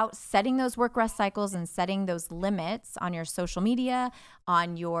it's about setting those work rest cycles and setting those limits on your social media,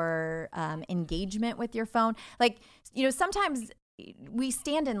 on your engagement with your phone. Like, you know, sometimes we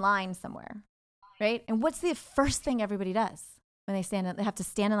stand in line somewhere, right? And what's the first thing everybody does when they have to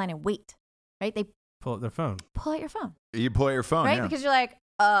stand in line and wait, right? They pull out their phone. Pull out your phone. You pull out your phone, right? yeah. Because you're like,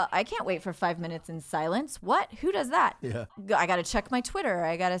 I can't wait for 5 minutes in silence. What? Who does that? Yeah. I got to check my Twitter.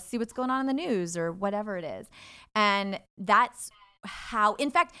 I got to see what's going on in the news or whatever it is. And that's how,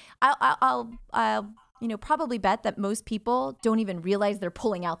 in fact, I'll probably bet that most people don't even realize they're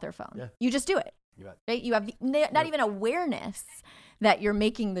pulling out their phone. Yeah. You just do it. You bet. Right? You have not even awareness that you're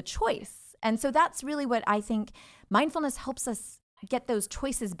making the choice. And so that's really what I think mindfulness helps us get those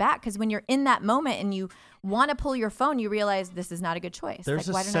choices back, because when you're in that moment and you want to pull your phone, you realize this is not a good choice. There's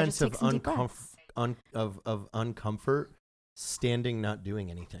like, why a don't I just sense take some deep breaths? of uncomfort standing, not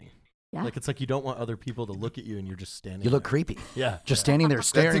doing anything. Yeah. Like it's like you don't want other people to look at you and you're just standing. You look there. creepy. Yeah. Just standing there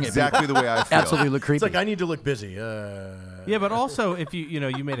staring That's at exactly the way I feel. Absolutely look creepy. It's like I need to look busy. Yeah, but also if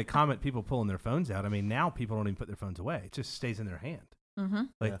you made a comment, people pulling their phones out. I mean, now people don't even put their phones away. It just stays in their hand. Mm-hmm.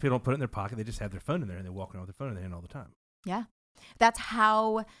 Like people don't put it in their pocket. They just have their phone in there and they walk around with their phone in their hand all the time. Yeah. That's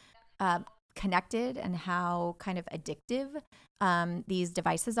how connected and how kind of addictive these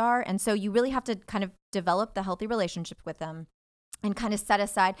devices are. And so you really have to kind of develop the healthy relationship with them and kind of set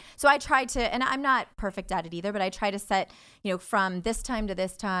aside. So I try to, and I'm not perfect at it either, but I try to set, from this time to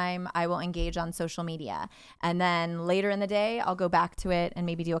this time, I will engage on social media. And then later in the day, I'll go back to it and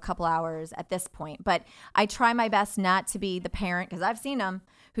maybe do a couple hours at this point. But I try my best not to be the parent, because I've seen them,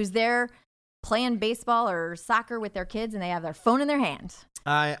 who's there playing baseball or soccer with their kids and they have their phone in their hand.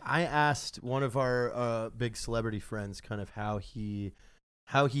 I asked one of our big celebrity friends kind of how he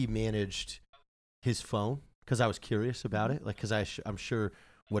managed his phone, because I was curious about it. Like, because I'm sure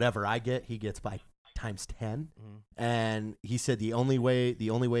whatever I get, he gets by times 10. Mm-hmm. And he said the only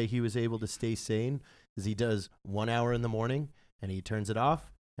way he was able to stay sane is he does 1 hour in the morning and he turns it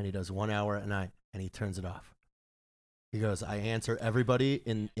off, and he does 1 hour at night and he turns it off. He goes, I answer everybody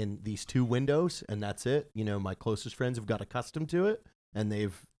in these two windows, and that's it. My closest friends have got accustomed to it, and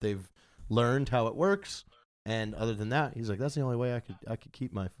they've learned how it works. And other than that, he's like, that's the only way I could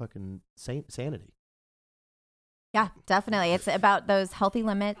keep my fucking sanity. Yeah, definitely. It's about those healthy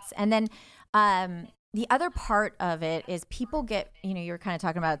limits. And then the other part of it is people get, you're kind of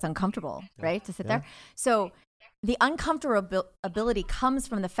talking about it's uncomfortable, right, to sit there. So the uncomfortability comes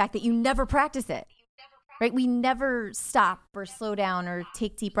from the fact that you never practice it. Right? We never stop or slow down or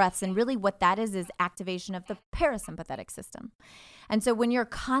take deep breaths. And really what that is activation of the parasympathetic system. And so when you're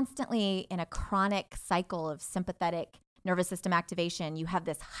constantly in a chronic cycle of sympathetic nervous system activation, you have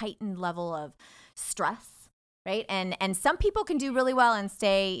this heightened level of stress, right? And some people can do really well and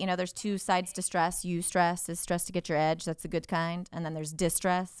stay, there's two sides to stress. Eustress is stress to get your edge. That's the good kind. And then there's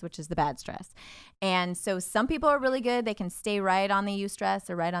distress, which is the bad stress. And so some people are really good. They can stay right on the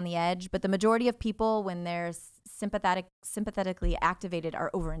eustress or right on the edge. But the majority of people, when they're sympathetically activated, are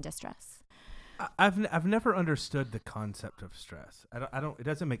over in distress. I've never understood the concept of stress. I don't. It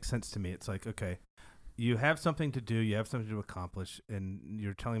doesn't make sense to me. It's like, okay, you have something to do, you have something to accomplish, and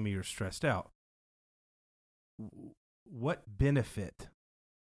you're telling me you're stressed out. What benefit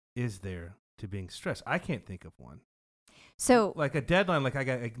is there to being stressed? I can't think of one. So, like a deadline, like I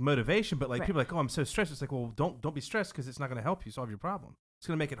got like motivation, but like right. people are like, oh, I'm so stressed. It's like, well, don't be stressed, because it's not going to help you solve your problem. It's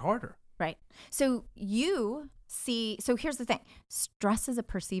going to make it harder. Right. So here's the thing. Stress is a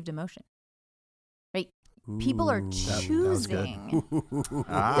perceived emotion, right? Ooh, people are choosing.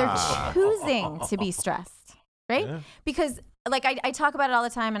 They're choosing to be stressed, right? Yeah. Because like I talk about it all the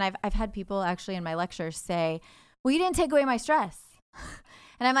time, and I've had people actually in my lectures say, well, you didn't take away my stress.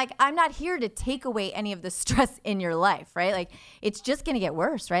 And I'm like, I'm not here to take away any of the stress in your life, right? Like, it's just going to get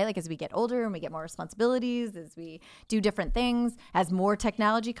worse, right? Like, as we get older and we get more responsibilities, as we do different things, as more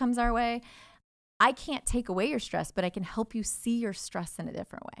technology comes our way. I can't take away your stress, but I can help you see your stress in a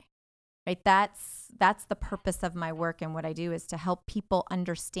different way. Right? That's the purpose of my work, and what I do is to help people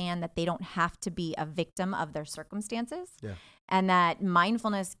understand that they don't have to be a victim of their circumstances. Yeah. And that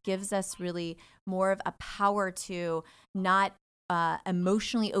mindfulness gives us really more of a power to not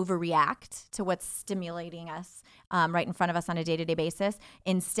emotionally overreact to what's stimulating us right in front of us on a day-to-day basis.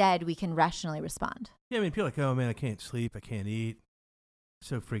 Instead, we can rationally respond. Yeah, I mean, people are like, oh man, I can't sleep, I can't eat.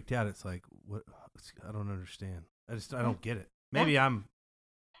 So freaked out. It's like, what? I don't understand. I don't get it. Maybe I'm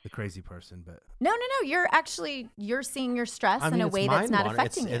the crazy person, but no. You're seeing your stress in a way that's not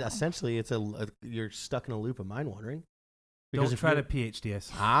affecting you. Essentially, you're stuck in a loop of mind wandering. Don't try to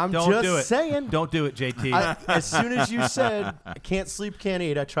PhDs. I'm don't just do it. saying. Don't do it, JT. As soon as you said, I can't sleep, can't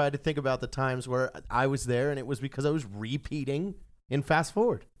eat, I tried to think about the times where I was there, and it was because I was repeating in fast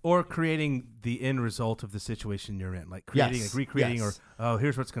forward. Or creating the end result of the situation you're in. Like creating, recreating, or, oh,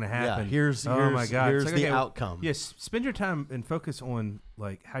 here's what's going to happen. Yeah, here's the outcome. Yes, spend your time and focus on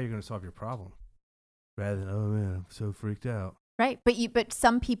like how you're going to solve your problem. Rather than, oh man, I'm so freaked out. Right. But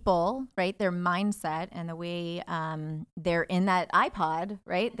some people, right, their mindset and the way they're in that iPod,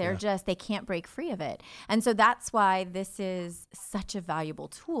 right, they can't break free of it. And so that's why this is such a valuable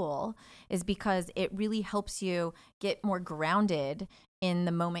tool, is because it really helps you get more grounded in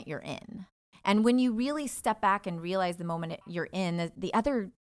the moment you're in. And when you really step back and realize the moment you're in, the other,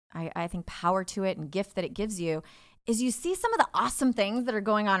 I think, power to it and gift that it gives you is you see some of the awesome things that are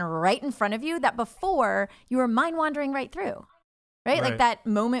going on right in front of you that before you were mind wandering right through. Right? Like that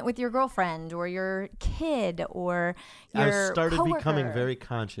moment with your girlfriend or your kid or your I started coworker. becoming very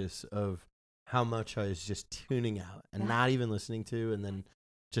conscious of how much I was just tuning out and not even listening to, and then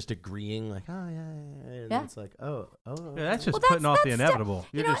just agreeing like, oh, yeah. And it's like, oh. Yeah, that's just putting off the inevitable.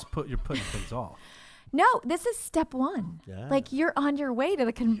 You're putting things off. No, this is step one. Yeah. Like you're on your way to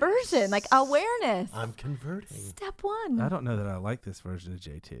the conversion, like awareness. I'm converting. Step one. I don't know that I like this version of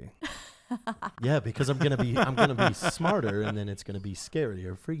JT. Yeah, because I'm gonna be smarter, and then it's gonna be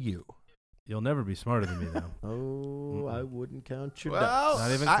scarier for you. You'll never be smarter than me, though. Oh, I wouldn't count your Well, doubts.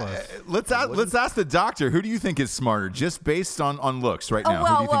 Not even close. Let's ask the doctor. Who do you think is smarter, just based on looks right now?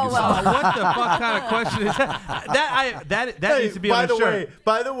 Who do you think is smarter? What the fuck kind of question is that? That needs to be on the shirt.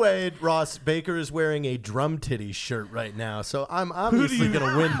 By the way, Ross, Baker is wearing a drum titty shirt right now, so I'm obviously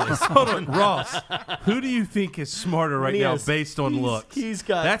gonna win this. Hold on, Ross. Who do you think is smarter right now, based on looks?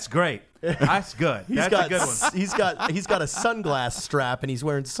 That's great. That's good. That's a good one. He's got a sunglass strap, and he's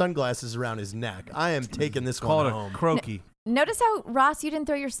wearing sunglasses around his neck. I am taking this Call one it home. a croaky. Notice how, Ross, you didn't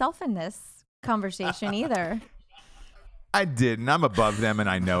throw yourself in this conversation either. I did, and I'm above them, and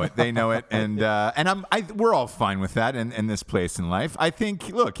I know it. They know it, and we're all fine with that in this place in life. I think,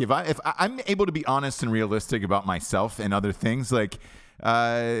 look, if I'm able to be honest and realistic about myself and other things, like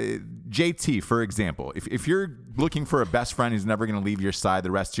JT, for example, if you're looking for a best friend who's never going to leave your side the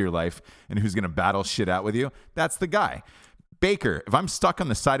rest of your life and who's going to battle shit out with you, that's the guy. Baker, if I'm stuck on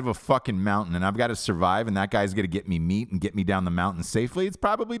the side of a fucking mountain and I've got to survive and that guy's going to get me meat and get me down the mountain safely, it's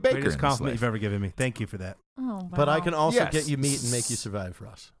probably Baker. Greatest compliment you've ever given me. Thank you for that. Oh, wow. But I can also get you meat and make you survive,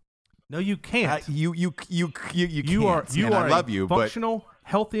 Ross. No, you can't. You can't. You are I love you, functional,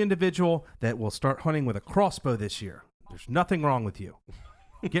 healthy individual that will start hunting with a crossbow this year. There's nothing wrong with you.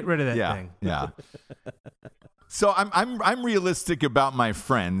 Get rid of that thing. Yeah. So I'm realistic about my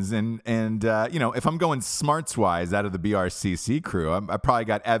friends, and if I'm going smarts wise out of the BRCC crew, I probably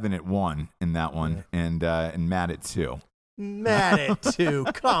got Evan at 1 in that one, and Matt at 2. Matt at 2,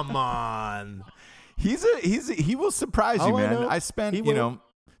 come on. He will surprise you, man. I spent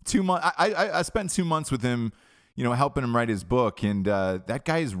 2 months. I spent 2 months with him, helping him write his book, and that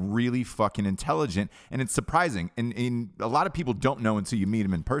guy is really fucking intelligent, and it's surprising. And a lot of people don't know until you meet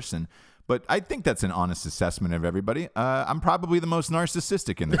him in person. But I think that's an honest assessment of everybody. I'm probably the most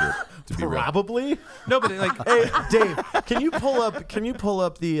narcissistic in the group. To be probably. No, but like, hey, Dave, can you pull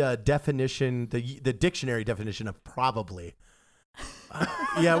up the definition, the dictionary definition of probably?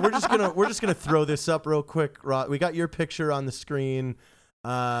 Yeah, we're just gonna throw this up real quick. We got your picture on the screen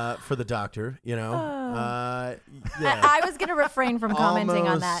for the doctor. Yeah. I was gonna refrain from commenting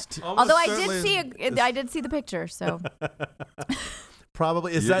on that. Although I did see the picture. So.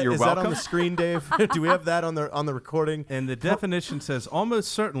 Probably is that on the screen, Dave? Do we have that on the recording? And the definition says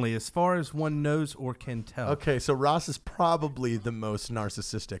almost certainly, as far as one knows or can tell. Okay, so Ross is probably the most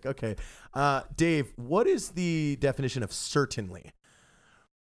narcissistic. Okay, Dave, what is the definition of certainly?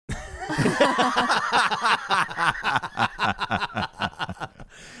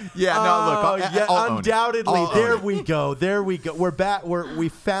 Yeah, no, look. I'll own it. Undoubtedly. I'll own There it. we go. There we go. We're back. We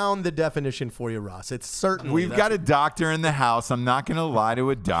found the definition for you, Ross. It's certainly. We've got a doctor in the house. I'm not going to lie to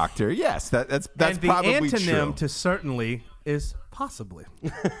a doctor. Yes, that's and the probably antonym true. to certainly is possibly.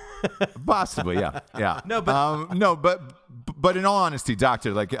 Possibly, yeah. No, but but in all honesty,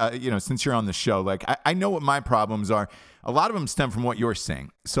 doctor, like since you're on the show, like I know what my problems are. A lot of them stem from what you're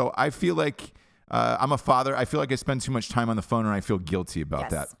saying. So I feel like I'm a father. I feel like I spend too much time on the phone, and I feel guilty about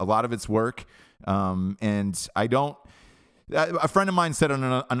that. A lot of it's work, and I don't. A friend of mine said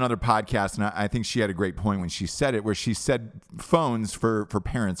on another podcast, and I think she had a great point when she said it, where she said phones for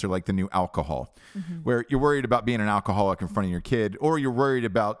parents are like the new alcohol, where you're worried about being an alcoholic in front of your kid, or you're worried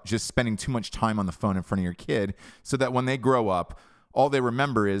about just spending too much time on the phone in front of your kid, so that when they grow up, all they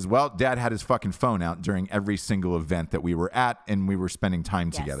remember is, well, Dad had his fucking phone out during every single event that we were at, and we were spending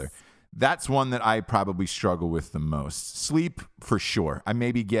time together. That's one that I probably struggle with the most. Sleep, for sure. I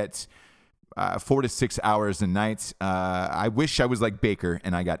maybe get 4 to 6 hours a night. I wish I was like Baker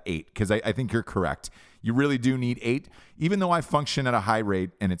and I got 8, because I think you're correct. You really do need 8. Even though I function at a high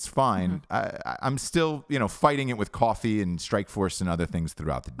rate and it's fine, I'm still, fighting it with coffee and Strikeforce and other things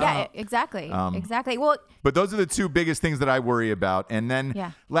throughout the day. Yeah, exactly. Exactly. Well, but those are the two biggest things that I worry about. And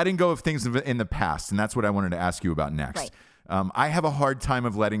then letting go of things in the past. And that's what I wanted to ask you about next. Right. I have a hard time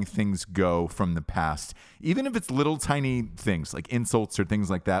of letting things go from the past, even if it's little tiny things like insults or things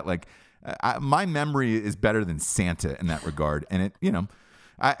like that. Like my memory is better than Santa in that regard. And it,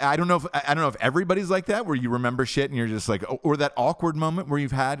 I don't know if everybody's like that, where you remember shit and you're just like, or that awkward moment where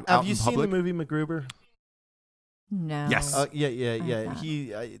you've had out in public. Have you seen the movie MacGruber? No. Yes. Yeah.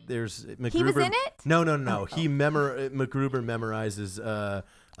 There's MacGruber. He was in it? No. MacGruber memorizes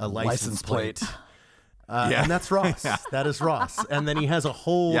a license plate. And that's Ross. That is Ross. And then he has a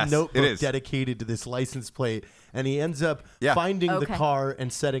whole notebook dedicated to this license plate, and he ends up finding the car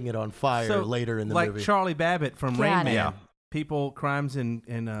and setting it on fire later in the movie. Like Charlie Babbitt from Rain Man. Yeah. People, crimes,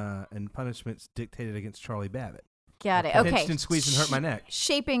 and punishments dictated against Charlie Babbitt. Got it. Okay. Pinched and squeezed and hurt my neck.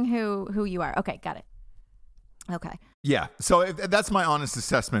 Shaping who you are. Okay, got it. Okay. Yeah. So that's my honest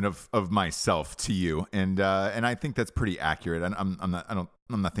assessment of myself to you, and I think that's pretty accurate.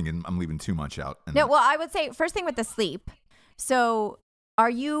 I'm not thinking I'm leaving too much out. No. Well, I would say first thing with the sleep. So, are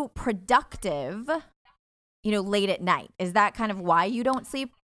you productive? Late at night. Is that kind of why you don't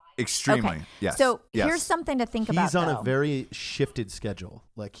sleep? Extremely. Okay. Yes. So yes. here's something to think about. He's on though. a very shifted schedule.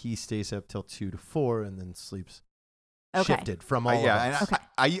 Like he stays up till 2 to 4 and then sleeps. Okay. Shifted from all of us.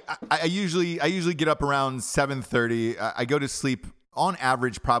 And I usually get up around 7:30. I go to sleep on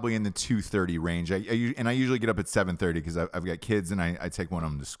average probably in the 2:30 range. I usually get up at 7:30 because I've got kids and I take one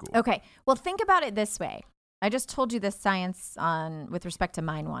of them to school. Okay. Well, think about it this way. I just told you this science with respect to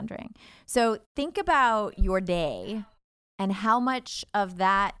mind wandering. So think about your day and how much of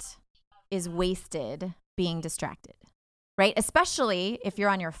that is wasted being distracted, right? Especially if you're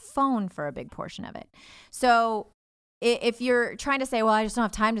on your phone for a big portion of it. So if you're trying to say, well, I just don't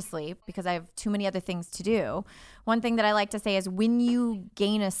have time to sleep because I have too many other things to do, one thing that I like to say is when you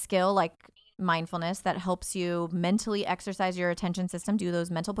gain a skill like mindfulness that helps you mentally exercise your attention system, do those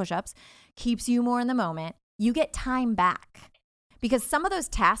mental push-ups, keeps you more in the moment, you get time back. Because some of those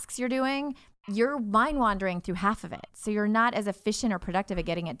tasks you're doing, you're mind wandering through half of it. So you're not as efficient or productive at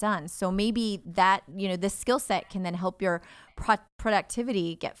getting it done. So maybe that, this skill set can then help your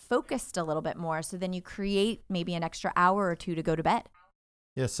productivity get focused a little bit more. So then you create maybe an extra hour or 2 to go to bed.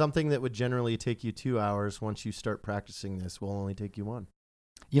 Yeah, something that would generally take you 2 hours, once you start practicing this, will only take you 1.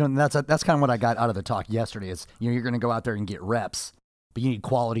 That's kind of what I got out of the talk yesterday is, you're going to go out there and get reps, but you need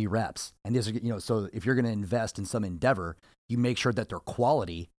quality reps. And this, so if you're going to invest in some endeavor, you make sure that they're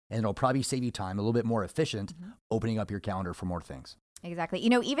quality, and it'll probably save you time, a little bit more efficient, opening up your calendar for more things. Exactly.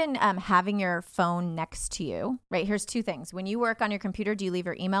 Even having your phone next to you, right? Here's 2 things. When you work on your computer, do you leave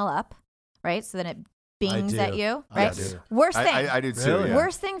your email up, right? So then it bings at you, right? I do. Worst thing. I do too. Really? Yeah.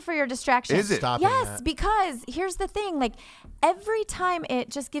 Worst thing for your distraction. Is it? Stopping Yes, that. because here's the thing. Like every time it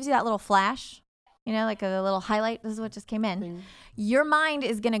just gives you that little flash, like a little highlight. This is what just came in. Ding. Your mind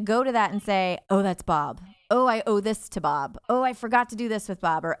is going to go to that and say, oh, that's Bob. Oh, I owe this to Bob. Oh, I forgot to do this with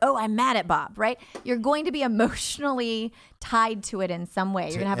Bob. Or, oh, I'm mad at Bob, right? You're going to be emotionally tied to it in some way.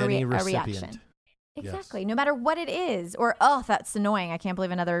 You're going to have a reaction. Exactly. Yes. No matter what it is. Or, oh, that's annoying. I can't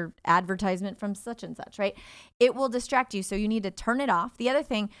believe another advertisement from such and such, right? It will distract you. So you need to turn it off. The other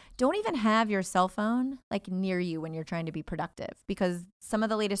thing, don't even have your cell phone near you when you're trying to be productive, because some of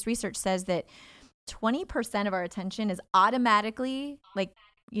the latest research says that 20% of our attention is automatically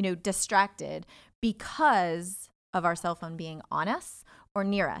distracted because of our cell phone being on us or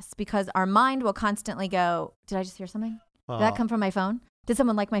near us, because our mind will constantly go, did I just hear something? Did that come from my phone? Did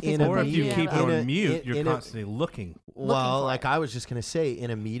someone like my Facebook Or if page? you keep it on mute, in you're constantly looking. Well, like it. I was just going to say,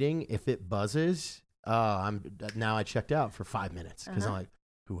 in a meeting, if it buzzes, now I checked out for 5 minutes because I'm like,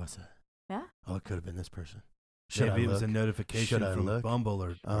 who was that? Yeah. Oh, it could have been this person. Maybe it was a notification Should I from look? Bumble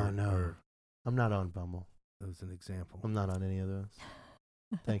or I'm not on Bumble. That was an example. I'm not on any of those.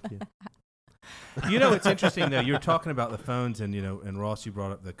 Thank you. You know, it's interesting though. You were talking about the phones, and and Ross, you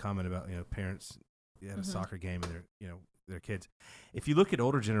brought up the comment about parents at a soccer game and their kids. If you look at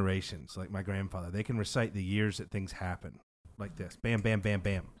older generations, like my grandfather, they can recite the years that things happen like this: bam, bam, bam,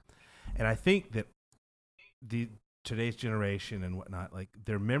 bam. And I think that today's generation and whatnot, like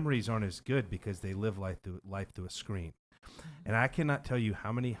their memories aren't as good because they live life through a screen. And I cannot tell you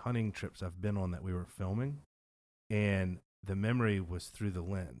how many hunting trips I've been on that we were filming, and the memory was through the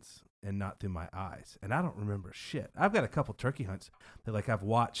lens and not through my eyes. And I don't remember shit. I've got a couple turkey hunts that like I've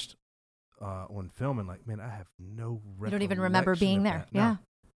watched on film, and like, man, I have no recollection. You don't even remember being there. No. Yeah.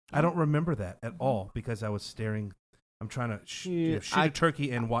 I don't remember that at all because I was staring. I'm trying to shoot a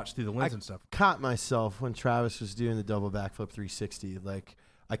turkey and watch through the lens and stuff. Caught myself when Travis was doing the double backflip 360. Like,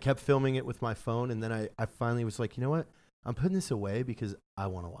 I kept filming it with my phone, and then I finally was like, you know what? I'm putting this away because I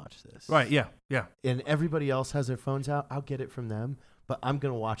want to watch this. Right, yeah. And everybody else has their phones out. I'll get it from them, but I'm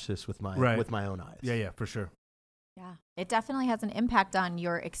going to watch this with my own eyes. Yeah, for sure. Yeah, it definitely has an impact on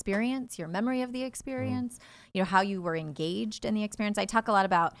your experience, your memory of the experience, how you were engaged in the experience. I talk a lot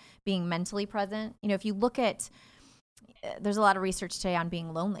about being mentally present. If you look at, there's a lot of research today on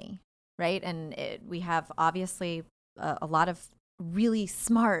being lonely, right? And we have obviously a lot of really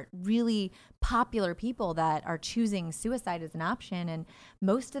smart, really popular people that are choosing suicide as an option. And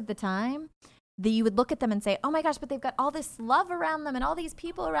most of the time, you would look at them and say, oh my gosh, but they've got all this love around them and all these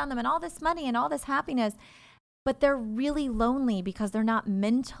people around them and all this money and all this happiness. But they're really lonely because they're not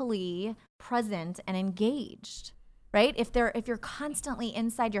mentally present and engaged, right? If you're constantly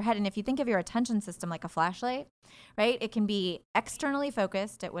inside your head, and if you think of your attention system like a flashlight, right? It can be externally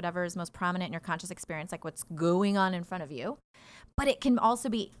focused at whatever is most prominent in your conscious experience, like what's going on in front of you. But it can also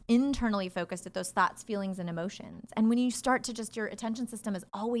be internally focused at those thoughts, feelings, and emotions. And when you start to your attention system is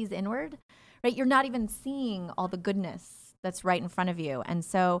always inward, right? You're not even seeing all the goodness that's right in front of you. And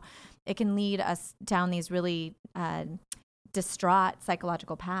so it can lead us down these really distraught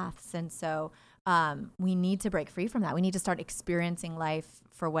psychological paths. And so we need to break free from that. We need to start experiencing life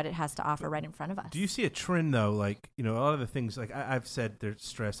for what it has to offer right in front of us. Do you see a trend though? Like, a lot of the things, like I've said there's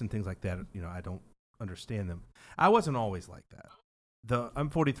stress and things like that, I don't understand them. I wasn't always like that. I'm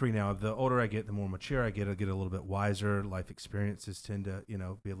 43 now. The older I get, the more mature I get a little bit wiser. Life experiences tend to,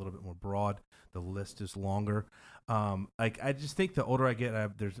 be a little bit more broad. The list is longer. I just think the older I get,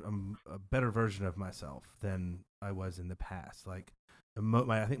 I'm a better version of myself than I was in the past. Like,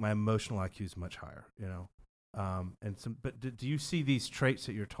 I think my emotional IQ is much higher, But do you see these traits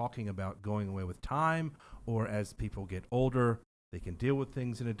that you're talking about going away with time, or as people get older, they can deal with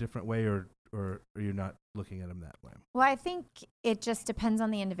things in a different way, or you're not looking at them that way? Well, I think it just depends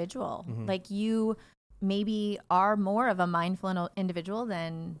on the individual. Mm-hmm. Like, you maybe are more of a mindful individual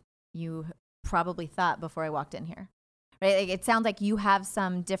than you probably thought before I walked in here. Right? Like, it sounds like you have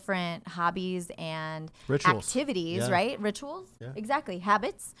some different hobbies and Rituals. activities, right? Rituals, Yeah. Exactly.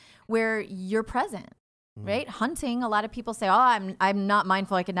 Habits where you're present, right? Hunting. A lot of people say, "Oh, I'm not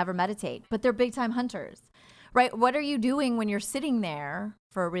mindful. I could never meditate," but they're big time hunters, right? What are you doing when you're sitting there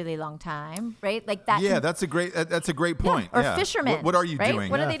for a really long time, right? Like that. Yeah, that's a great point. Or yeah. fishermen. What are you right?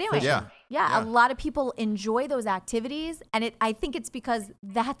 doing? What are they doing? Yeah. A lot of people enjoy those activities, and I think it's because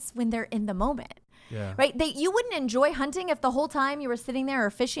that's when they're in the moment. Yeah. Right? You wouldn't enjoy hunting if the whole time you were sitting there or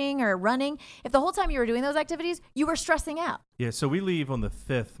fishing or running. If the whole time you were doing those activities, you were stressing out. Yeah, so we leave on the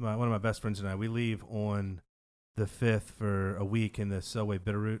 5th. One of my best friends and I, we leave on the 5th for a week in the Selway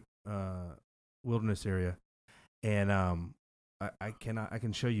Bitterroot wilderness area. And I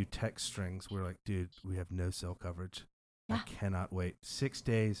can show you text strings where, like, dude, we have no cell coverage. Yeah. I cannot wait. 6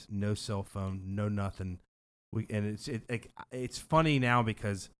 days, no cell phone, no nothing. It's funny now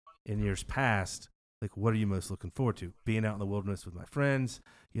because in years past, like, what are you most looking forward to? Being out in the wilderness with my friends,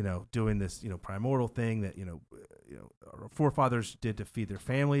 doing this, primordial thing that, our forefathers did to feed their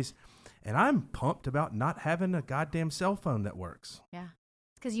families. And I'm pumped about not having a goddamn cell phone that works. Yeah.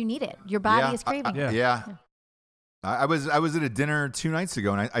 It's because you need it. Your body is craving it. Yeah. I was at a dinner 2 nights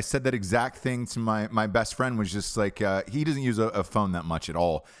ago, and I said that exact thing to my best friend. Was just like, he doesn't use a phone that much at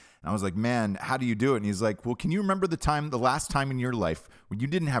all. And I was like, man, how do you do it? And he's like, well, can you remember the last time in your life when you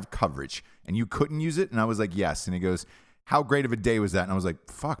didn't have coverage and you couldn't use it? And I was like, yes. And he goes, how great of a day was that? And I was like,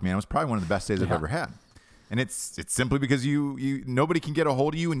 fuck, man, it was probably one of the best days I've ever had. And it's simply because you nobody can get a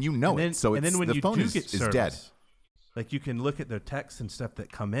hold of you and you know it. So and then when the you phone do is get is dead. service, like you can look at the texts and stuff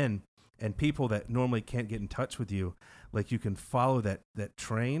that come in, and people that normally can't get in touch with you, like you can follow that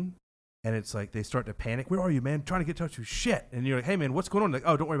train, and it's like they start to panic. Where are you, man? Trying to get in touch with you. Shit. And you're like, hey, man, what's going on? Like,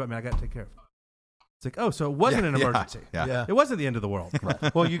 oh, don't worry about me. I got to take care of it. It's like, oh, so it wasn't an emergency. Yeah. It wasn't the end of the world.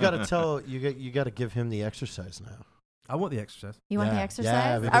 Well, you got to you got to give him the exercise now. I want the exercise. You want the Yeah,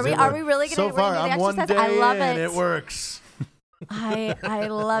 exercise? because Are we really so going to far, do the I'm exercise? one day I love in, it. it works. I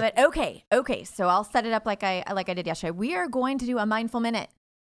love it. Okay. So I'll set it up like I did yesterday. We are going to do a mindful minute,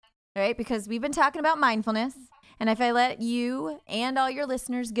 right? Because we've been talking about mindfulness, and if I let you and all your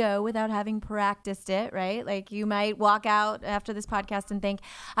listeners go without having practiced it, right? Like you might walk out after this podcast and think,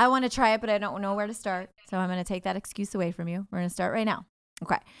 I want to try it, but I don't know where to start. So I'm going to take that excuse away from you. We're going to start right now.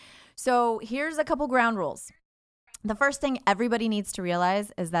 Okay. So here's a couple ground rules. The first thing everybody needs to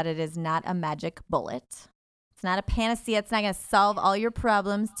realize is that it is not a magic bullet. It's not a panacea. It's not going to solve all your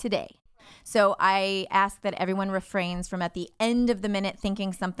problems today. So I ask that everyone refrains from at the end of the minute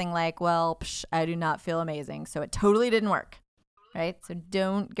thinking something like, well, I do not feel amazing, so it totally didn't work, right? So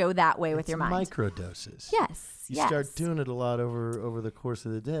don't go that way with your mind. Micro doses. Yes. You start doing it a lot over the course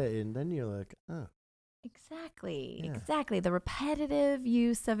of the day, and then you're like, oh. Exactly. The repetitive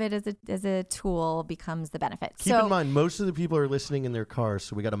use of it as a tool becomes the benefit. Keep in mind, most of the people are listening in their cars,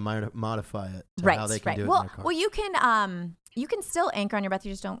 so we got to modify it to how they can do it in their car. Well, you can still anchor on your breath.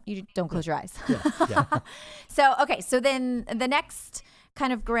 You don't close your eyes. Yeah. So then the next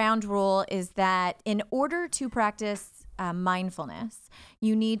kind of ground rule is that in order to practice mindfulness,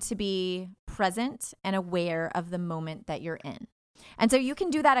 you need to be present and aware of the moment that you're in. And so you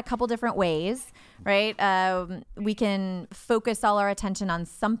can do that a couple different ways, right? We can focus all our attention on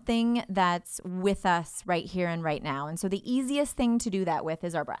something that's with us right here and right now. And so the easiest thing to do that with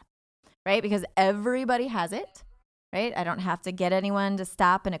is our breath, right? Because everybody has it, right? I don't have to get anyone to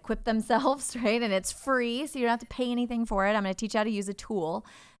stop and equip themselves, right? And it's free, so you don't have to pay anything for it. I'm going to teach you how to use a tool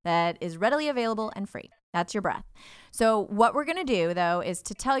that is readily available and free. That's your breath. So what we're going to do, though, is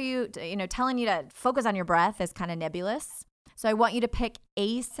to telling you to focus on your breath is kind of nebulous. So I want you to pick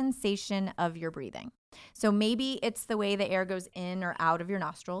a sensation of your breathing. So maybe it's the way the air goes in or out of your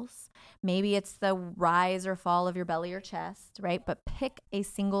nostrils. Maybe it's the rise or fall of your belly or chest, right? But pick a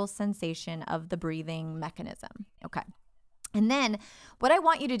single sensation of the breathing mechanism. Okay. And then what I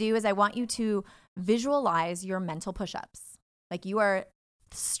want you to do is I want you to visualize your mental push-ups. Like you are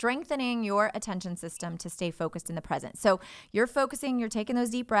strengthening your attention system to stay focused in the present. So you're taking those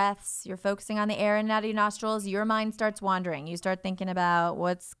deep breaths, you're focusing on the air in and out of your nostrils, your mind starts wandering. You start thinking about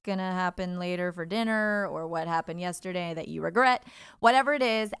what's going to happen later for dinner or what happened yesterday that you regret. Whatever it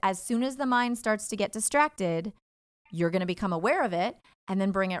is, as soon as the mind starts to get distracted, you're going to become aware of it and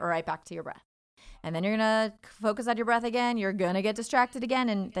then bring it right back to your breath. And then you're going to focus on your breath again. You're going to get distracted again,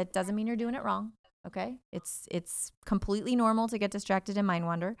 and that doesn't mean you're doing it wrong. Okay. It's completely normal to get distracted and mind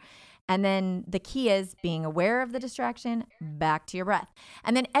wander. And then the key is being aware of the distraction, back to your breath.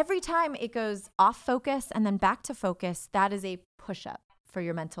 And then every time it goes off focus and then back to focus, that is a push-up for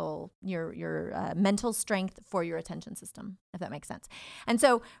your mental strength for your attention system, if that makes sense. And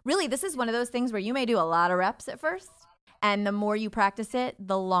so really, this is one of those things where you may do a lot of reps at first. And the more you practice it,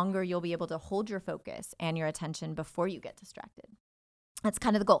 the longer you'll be able to hold your focus and your attention before you get distracted. That's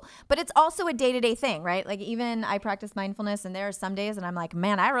kind of the goal. But it's also a day-to-day thing, right? Like even I practice mindfulness and there are some days and I'm like,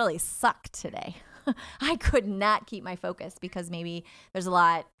 man, I really suck today. I could not keep my focus because maybe there's a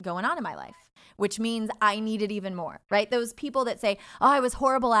lot going on in my life, which means I need it even more, right? Those people that say, oh, I was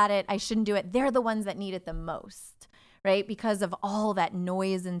horrible at it, I shouldn't do it. They're the ones that need it the most, right? Because of all that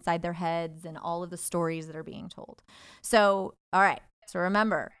noise inside their heads and all of the stories that are being told. So, all right. So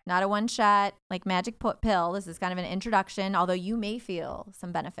remember, not a one-shot like magic pill. This is kind of an introduction, although you may feel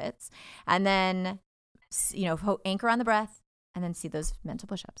some benefits. And then, anchor on the breath and then see those mental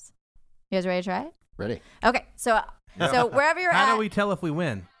push-ups. You guys ready to try it? Ready. Okay. So wherever you're at. How do we tell if we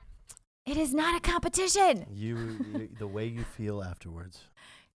win? It is not a competition. The way you feel afterwards.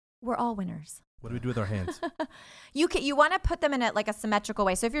 We're all winners. What do we do with our hands? You want to put them in a symmetrical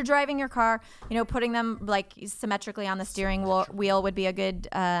way. So if you're driving your car, putting them like symmetrically on the steering wheel would be a good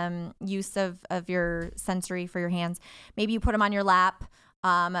use of your sensory for your hands. Maybe you put them on your lap,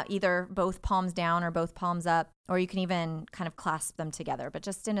 either both palms down or both palms up, or you can even kind of clasp them together, but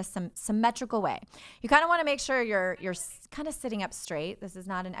just in a symmetrical way. You kind of want to make sure you're kind of sitting up straight. This is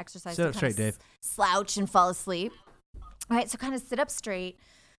not an exercise sit to up straight, Dave. Slouch and fall asleep. All right, so kind of sit up straight.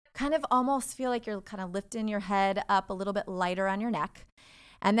 Kind of almost feel like you're kind of lifting your head up a little bit lighter on your neck.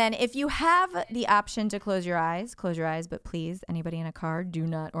 And then if you have the option to close your eyes, but please, anybody in a car, do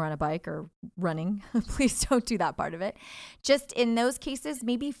not, or on a bike or running, please don't do that part of it. Just in those cases,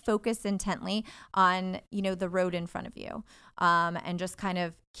 maybe focus intently on, the road in front of you, and just kind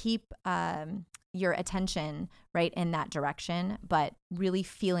of keep your attention right in that direction, but really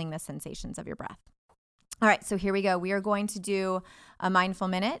feeling the sensations of your breath. All right, so here we go. We are going to do a mindful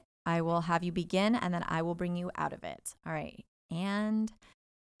minute. I will have you begin, and then I will bring you out of it. All right, and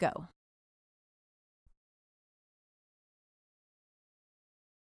go.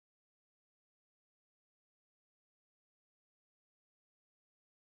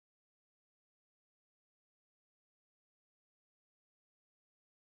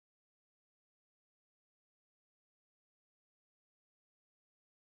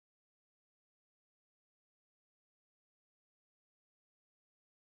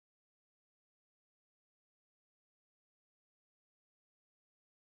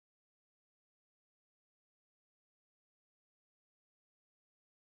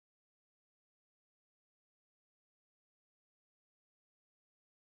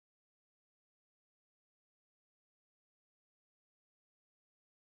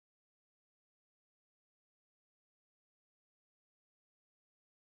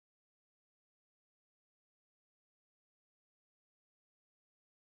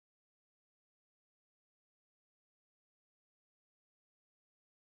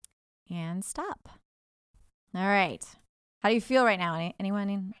 And stop. All right. How do you feel right now? Anyone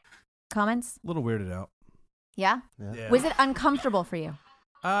in comments? A little weirded out. Yeah? Yeah. Was it uncomfortable for you?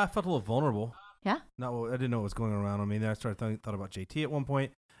 I felt a little vulnerable. Yeah? No, I didn't know what was going around on me. Then I started thought about JT at one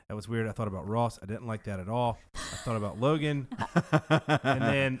point. That was weird. I thought about Ross. I didn't like that at all. I thought about Logan. And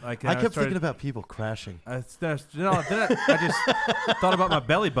then I kept thinking about people crashing. I just thought about my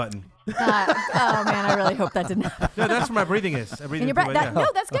belly button. Oh, man, I really hope that didn't happen. No, that's where my breathing is. I breathe In your into breath. my- No,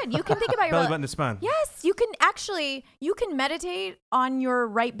 that's good. You can think about your belly button to spine. Yes, you can meditate on your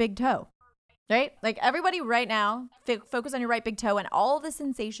right big toe. Right? Like everybody right now, focus on your right big toe and all the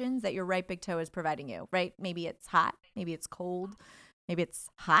sensations that your right big toe is providing you, right? Maybe it's hot, maybe it's cold, maybe it's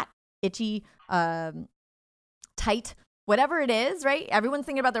hot, itchy, tight, whatever it is, right? Everyone's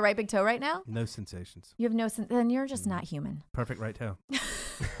thinking about the right big toe right now. No sensations. You have no then you're just not human. Perfect right toe.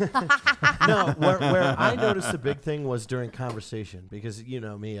 No, where I noticed the big thing was during conversation because,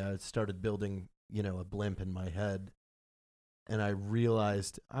 me, I started building, a blimp in my head. And I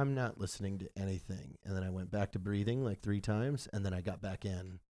realized I'm not listening to anything. And then I went back to breathing like 3 times. And then I got back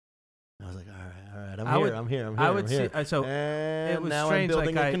in. I was like, all right, I'm here. So and it was now strange, I'm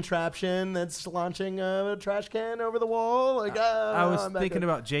building like a contraption that's launching a trash can over the wall. Like, I was I'm back thinking in.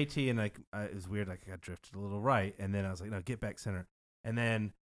 about JT, and it was weird. Like I got drifted a little right, and then I was like, no, get back center. And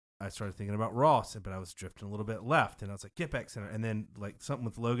then I started thinking about Ross, but I was drifting a little bit left, and I was like, get back center. And then like something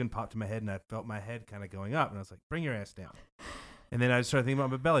with Logan popped in my head, and I felt my head kind of going up, and I was like, bring your ass down. And then I started thinking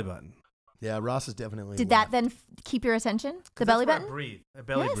about my belly button. Yeah, Ross is definitely. Did that then keep your attention? The belly button? I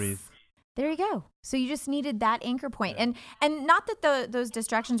belly Yes. breathe. There you go. So you just needed that anchor point. And not that those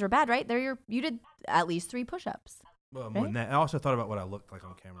distractions were bad, right? You did at least 3 push-ups. Well, more than that. I also thought about what I looked like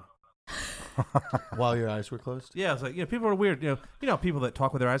on camera. While your eyes were closed? Yeah, I was like, people are weird. You know, people that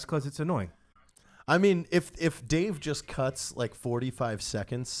talk with their eyes closed, it's annoying. I mean, if Dave just cuts like 45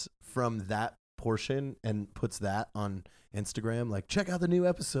 seconds from that portion and puts that on Instagram, like, check out the new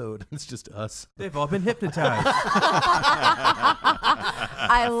episode. It's just us. They've all been hypnotized.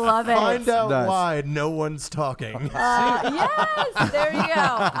 I love it. Find out Nice. why no one's talking. Yes, there you go.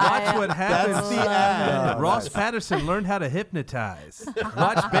 Watch what happens. That's the ad. Ross Patterson learned how to hypnotize.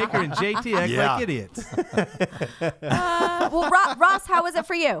 Watch Baker and JT act Yeah. like idiots. Well, Ross, how was it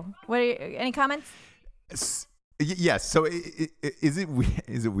for you? Any comments? Yes. So is it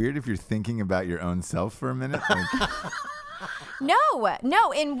weird if you're thinking about your own self for a minute? Like,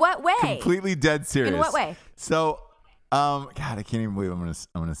 No. In what way? completely dead serious. In what way? So, God, I can't even believe I'm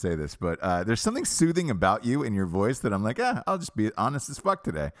gonna say this, but there's something soothing about you in your voice that I'm like, I'll just be honest as fuck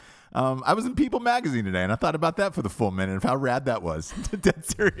today. I was in People magazine today, and I thought about that for the full minute of how rad that was. Dead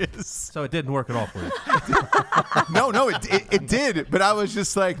serious. So it didn't work at all for you. No, it did, but I was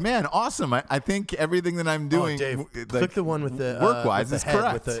just like, man, awesome. I think everything that I'm doing, Dave, like, click the one with the work-wise with the is head,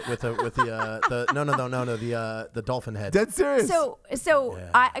 correct. the dolphin head. Dead serious. So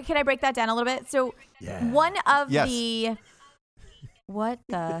can I break that down a little bit? So one of Yes. the what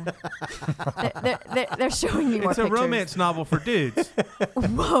the they're showing me more It's a pictures. romance novel for dudes.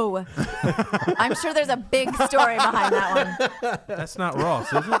 Whoa. I'm sure there's a big story behind that one. That's not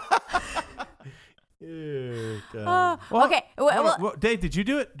Ross, is it? Oh, God. Okay. Well, Dave, did you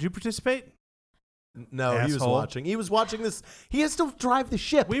do it? Did you participate? No, he was Asshole. watching. He was watching this. He has to drive the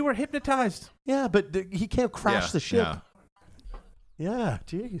ship. We were hypnotized. Yeah, but he can't crash Yeah, the ship. yeah. Yeah,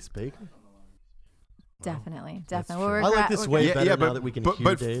 jeez, Baker. Definitely. That's Well, true. we're I like gra- this we're way gra- better now that we can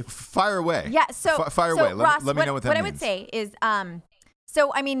hear Dave. Fire away. Yeah. So fire so away. Ross, Let me know what that what I means. would say is,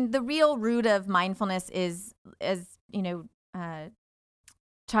 so I mean, the real root of mindfulness is, as you know,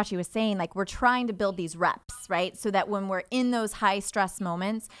 Chachi was saying, like we're trying to build these reps, right? So that when we're in those high stress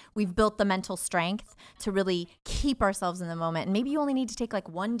moments, we've built the mental strength to really keep ourselves in the moment. And maybe you only need to take like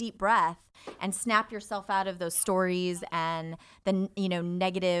one deep breath and snap yourself out of those stories and the,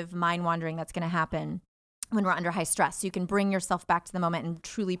 negative mind wandering that's going to happen when we're under high stress. So you can bring yourself back to the moment and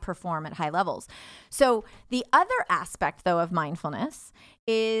truly perform at high levels. So the other aspect, though, of mindfulness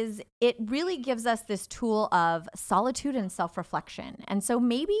is it really gives us this tool of solitude and self-reflection. And so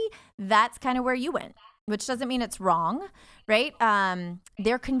maybe that's kind of where you went, which doesn't mean it's wrong, right?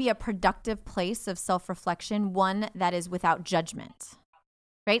 There can be a productive place of self-reflection, one that is without judgment.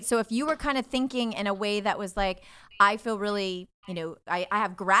 Right. So if you were kind of thinking in a way that was like, I feel really, I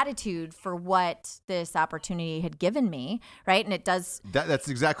have gratitude for what this opportunity had given me. Right. And it does. That's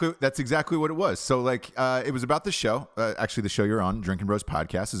exactly what it was. So like it was about the show. Actually, the show you're on, Drinking Bros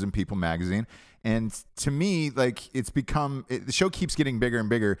podcast, is in People magazine. And to me, like the show keeps getting bigger and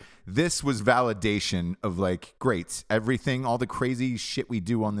bigger. This was validation of like, great, everything, all the crazy shit we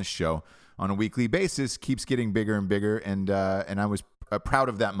do on this show on a weekly basis keeps getting bigger and bigger. And I was proud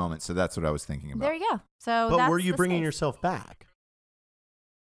of that moment. So that's what I was thinking about. There you go. So, But that's were you the bringing space. yourself back?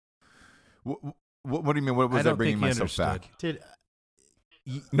 What do you mean? What was I don't bringing think he myself back? Did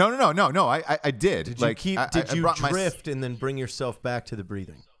No. I did. Did like, you I brought drift and then bring yourself back to the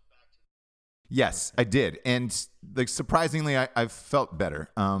breathing? Yes, I did. And like surprisingly, I felt better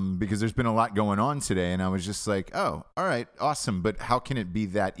because there's been a lot going on today. And I was just like, oh, all right, awesome. But how can it be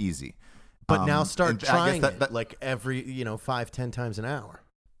that easy? But now and start I guess trying that- it like every 5-10 times an hour,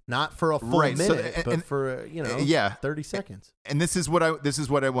 not for a full Right, so- minute, but and- for yeah. 30 seconds. And this is what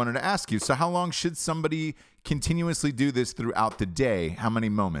I wanted to ask you. So how long should somebody continuously do this throughout the day? How many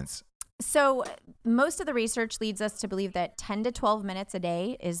moments? So most of the research leads us to believe that 10 to 12 minutes a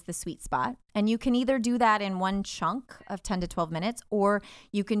day is the sweet spot. And you can either do that in one chunk of 10 to 12 minutes, or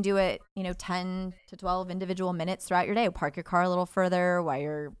you can do it, 10 to 12 individual minutes throughout your day. Park your car a little further while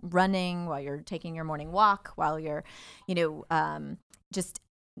you're running, while you're taking your morning walk, while you're, just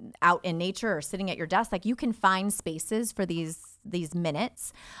out in nature or sitting at your desk. Like you can find spaces for these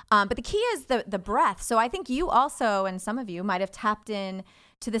minutes. But the key is the breath. So I think you also, and some of you might have tapped in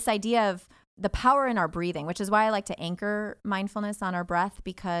to this idea of the power in our breathing, which is why I like to anchor mindfulness on our breath,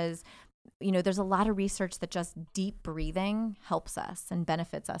 because there's a lot of research that just deep breathing helps us and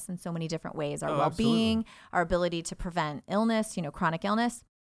benefits us in so many different ways. Our well-being, absolutely. our ability to prevent illness, chronic illness.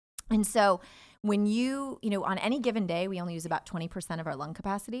 And so when you on any given day, we only use about 20% of our lung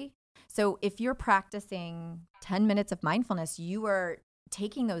capacity. So if you're practicing 10 minutes of mindfulness, you are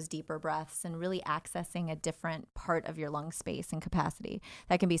taking those deeper breaths and really accessing a different part of your lung space and capacity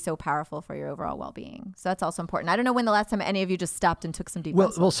that can be so powerful for your overall well-being. So that's also important. I don't know when the last time any of you just stopped and took some deep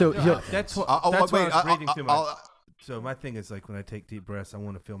breaths. So That's what I'll- that's wait, what I was breathing through my. I'll- So my thing is like when I take deep breaths, I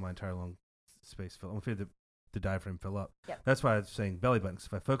want to feel my entire lung space fill. I want to feel the diaphragm fill up. Yep. That's why I was saying belly button. 'Cause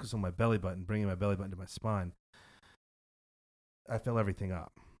if I focus on my belly button, bringing my belly button to my spine, I fill everything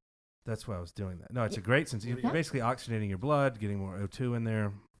up. That's why I was doing that. No, it's a great sense. You're basically oxygenating your blood, getting more O2 in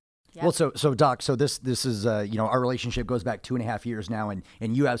there. Yeah. Well, so Doc, so this is our relationship goes back 2.5 years now, and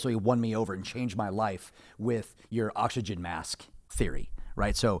you absolutely won me over and changed my life with your oxygen mask theory,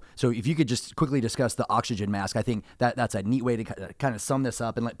 right? So if you could just quickly discuss the oxygen mask, I think that's a neat way to kind of sum this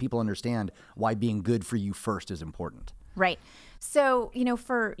up and let people understand why being good for you first is important. Right. So,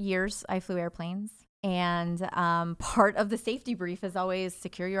 for years I flew airplanes, and part of the safety brief is always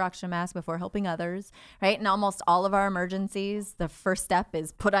secure your oxygen mask before helping others, right? In almost all of our emergencies, the first step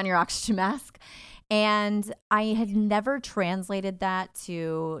is put on your oxygen mask. And I had never translated that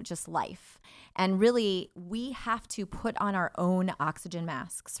to just life. And really, we have to put on our own oxygen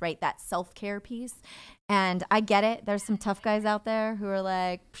masks, right? That self-care piece. And I get it. There's some tough guys out there who are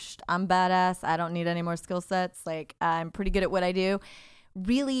like, I'm badass. I don't need any more skill sets. Like, I'm pretty good at what I do.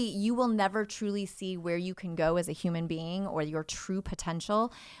 Really, you will never truly see where you can go as a human being or your true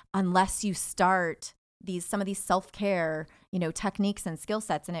potential unless you start some of these self-care, techniques and skill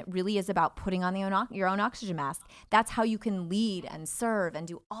sets. And it really is about putting on your own oxygen mask. That's how you can lead and serve and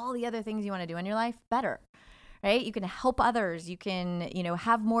do all the other things you want to do in your life better, right? You can help others. You can,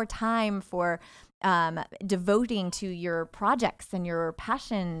 have more time for devoting to your projects and your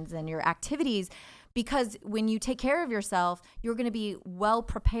passions and your activities. because when you take care of yourself, you're going to be well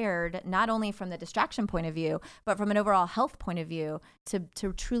prepared, not only from the distraction point of view, but from an overall health point of view to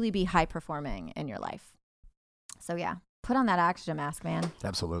truly be high performing in your life. So yeah, put on that oxygen mask, man.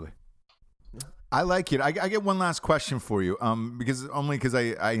 Absolutely. I like it. I get one last question for you, because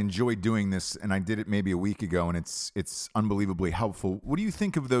I enjoy doing this, and I did it maybe a week ago, and it's unbelievably helpful. What do you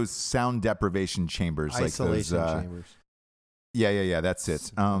think of those sound deprivation chambers? Isolation chambers. Yeah. That's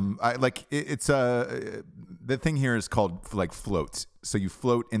it. The thing here is called like float. So you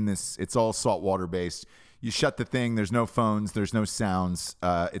float in this. It's all salt water based. You shut the thing. There's no phones. There's no sounds.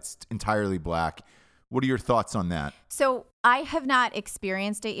 It's entirely black. What are your thoughts on that? So I have not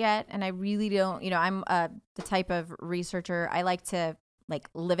experienced it yet, and I really don't. I'm the type of researcher, I like to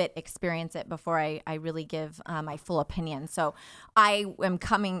live it, experience it before I really give my full opinion. So I am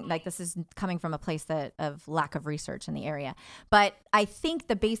this is coming from a place of lack of research in the area. But I think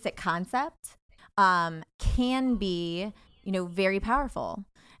the basic concept can be, very powerful.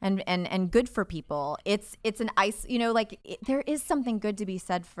 And good for people. It's an ice, there is something good to be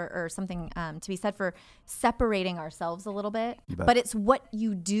said for, or something to be said for separating ourselves a little bit. But it's what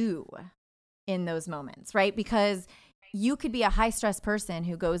you do in those moments, right? Because you could be a high stress person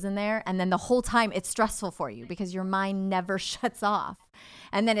who goes in there and then the whole time it's stressful for you because your mind never shuts off.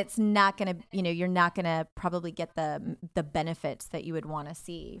 And then it's not going to, you're not going to probably get the benefits that you would want to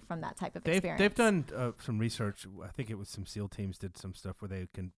see from that type of experience. They've done some research. I think it was some SEAL teams did some stuff where they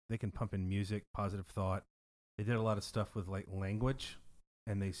can pump in music, positive thought. They did a lot of stuff with language,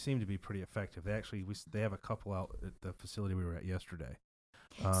 and they seem to be pretty effective. They have a couple out at the facility we were at yesterday.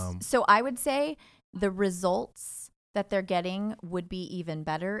 So I would say the results that they're getting would be even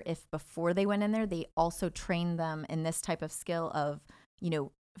better if before they went in there, they also trained them in this type of skill of,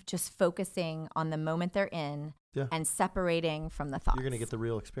 just focusing on the moment they're in and separating from the thoughts. You're going to get the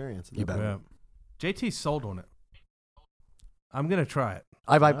real experience. You bet. Yeah. JT's sold on it. I'm going to try it.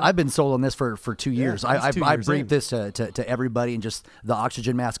 I've been sold on this for 2 years. I breathe in. this to everybody, and just the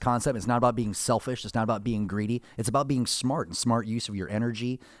oxygen mask concept. It's not about being selfish. It's not about being greedy. It's about being smart and smart use of your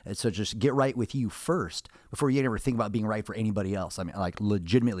energy. And so just get right with you first before you ever think about being right for anybody else. I mean,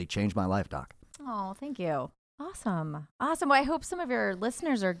 legitimately changed my life, Doc. Oh, thank you. Awesome. Well, I hope some of your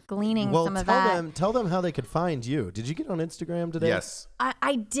listeners are gleaning some of that. Tell them how they could find you. Did you get on Instagram today? Yes.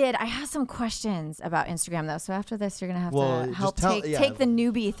 I did. I have some questions about Instagram, though. So after this, you're going to have to help take the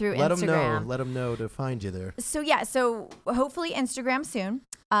newbie through Instagram. Let them know to find you there. So hopefully Instagram soon.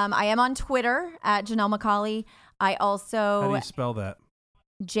 I am on Twitter at Jannell MacAulay. I also... How do you spell that?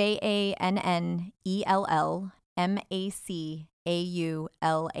 JANNELLMACAULAY.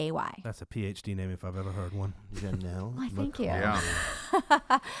 That's a PhD name if I've ever heard one. Jannell. Why, thank you. Yeah.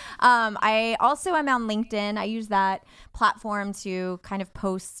 I also am on LinkedIn. I use that platform to kind of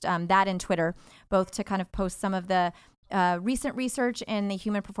post that and Twitter, both to kind of post some of the recent research in the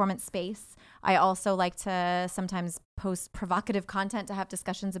human performance space. I also like to sometimes post provocative content to have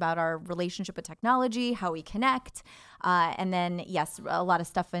discussions about our relationship with technology, how we connect, and then, yes, a lot of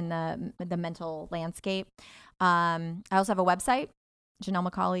stuff in the mental landscape. I also have a website,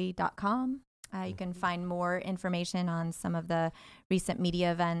 JannellMacAulay.com. You can find more information on some of the recent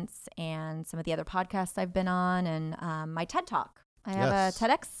media events and some of the other podcasts I've been on, and my TED Talk. I have a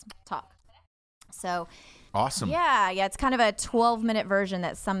TEDx talk. So awesome. Yeah, it's kind of a 12-minute version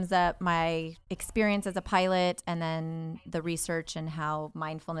that sums up my experience as a pilot and then the research and how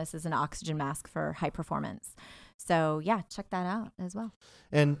mindfulness is an oxygen mask for high performance. So yeah, check that out as well.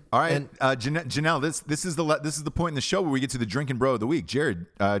 And all right, Jannell, this is the point in the show where we get to the drinking bro of the week. Jared,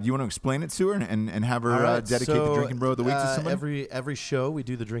 do you want to explain it to her and have her dedicate the drinking bro of the week to somebody? Every show we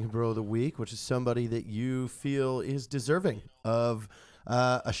do the drinking bro of the week, which is somebody that you feel is deserving of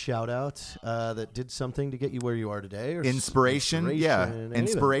a shout out that did something to get you where you are today, or inspiration,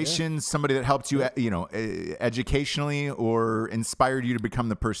 somebody that helped you, educationally or inspired you to become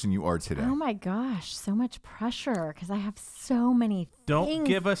the person you are today. Oh my gosh, so much pressure because I have so many things. Don't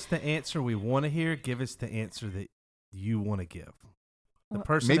give us the answer we want to hear. Give us the answer that you want to give. The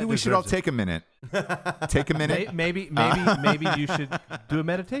person. Maybe we should all take a minute. Take a minute. Maybe you should do a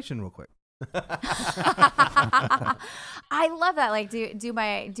meditation real quick. I love that. Like do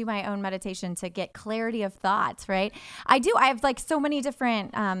my own meditation to get clarity of thoughts, right? I have like so many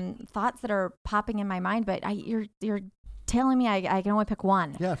different thoughts that are popping in my mind, but you're telling me I can only pick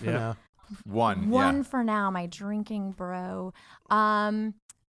one. Yeah, for now. One for now, my drinking bro.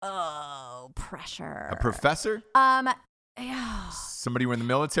 Pressure. A professor? Somebody we're in the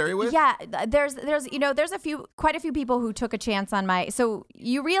military with? Yeah, there's quite a few people who took a chance on my. So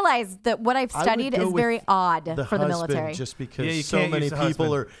you realize that what I've studied is very odd for the military. Just because you so can't many use the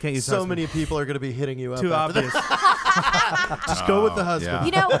people are husband. many people are going to be hitting you up. Too obvious. Just go with the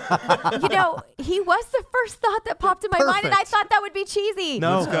husband. Yeah. He was the first thought that popped in my mind, and I thought that would be cheesy.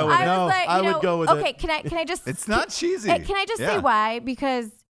 No, Let's go with I would go with it. Okay, can I just? It's not cheesy. Can I just say why?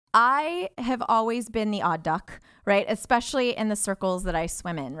 Because I have always been the odd duck, right? Especially in the circles that I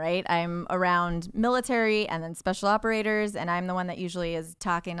swim in, right? I'm around military and then special operators, and I'm the one that usually is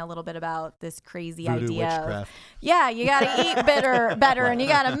talking a little bit about this crazy Voodoo idea witchcraft. of, you got to eat better, and you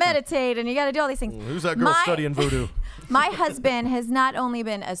got to meditate, and you got to do all these things. Who's that girl studying voodoo? My husband has not only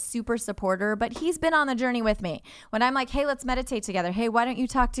been a super supporter, but he's been on the journey with me. When I'm like, hey, let's meditate together. Hey, why don't you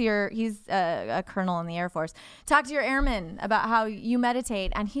talk to he's a colonel in the Air Force. Talk to your airmen about how you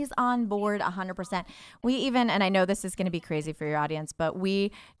meditate. And he's on board 100%. We even, and I know this is going to be crazy for your audience, but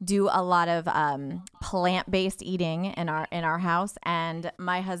we do a lot of plant-based eating in our house. And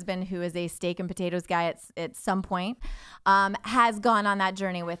my husband, who is a steak and potatoes guy at some point, has gone on that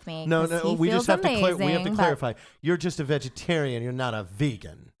journey with me. No, we just have to we have to but- clarify. You're just a vegetarian. You're not a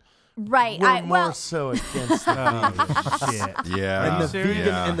vegan. Right. We're more so against the vegan. Shit. Yeah.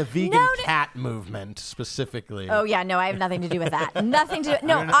 And the vegan cat movement specifically. Oh yeah, no, I have nothing to do with that. Nothing to do.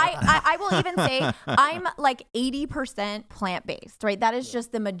 No, I will even say I'm like 80% plant-based, right? That is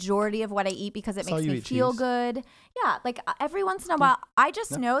just the majority of what I eat because it makes me feel good. Yeah, like every once in a while, I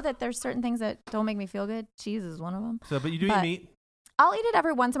just know that there's certain things that don't make me feel good. Cheese is one of them. So, but you do eat meat? I'll eat it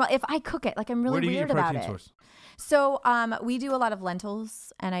every once in a while if I cook it. Like I'm really weird about it. Where do you get your protein source? So we do a lot of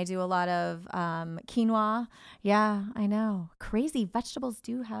lentils and I do a lot of quinoa. Yeah, I know. Crazy. Vegetables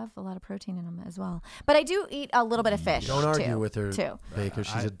do have a lot of protein in them as well. But I do eat a little bit of fish. Don't argue with her, too. Baker.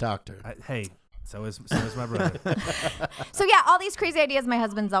 She's a doctor. Hey, so is my brother. So yeah, all these crazy ideas. My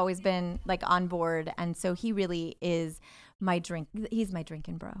husband's always been like on board, and so he really is my drink. He's my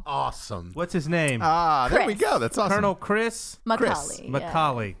drinking bro. Awesome. What's his name? There we go. That's awesome. Colonel Chris MacAulay.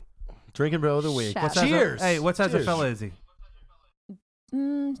 MacAulay. Drinking bro of the week. Chef. Cheers. Hey, what size of fella is he?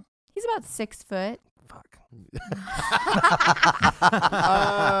 He's about 6 foot. Fuck.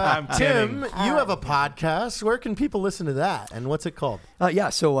 Tim, you have a podcast. Where can people listen to that? And what's it called?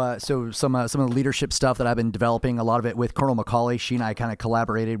 So some of the leadership stuff that I've been developing, a lot of it with Colonel MacAulay. She and I kind of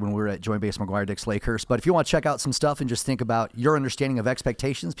collaborated when we were at Joint Base McGuire-Dix Lakehurst. But if you want to check out some stuff and just think about your understanding of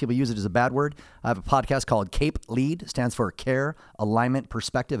expectations, people use it as a bad word. I have a podcast called Cape Lead. It stands for Care, Alignment,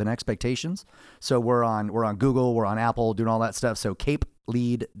 Perspective, and Expectations. So we're on Google, we're on Apple, doing all that stuff. So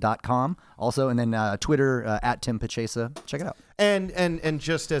CapeLead.com also, and then Twitter at Tim Pachesa. Check it out. And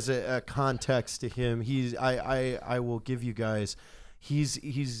just as a context to him, I will give you guys,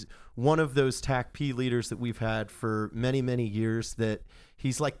 he's one of those TACP leaders that we've had for many, many years that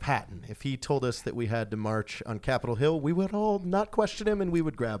he's like Patton. If he told us that we had to march on Capitol Hill, we would all not question him and we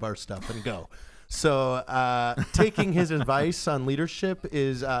would grab our stuff and go. So taking his advice on leadership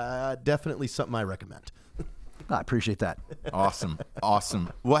is definitely something I recommend. I appreciate that. Awesome.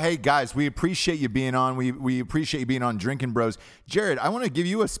 Well, hey, guys, we appreciate you being on. We appreciate you being on Drinking Bros. Jared, I want to give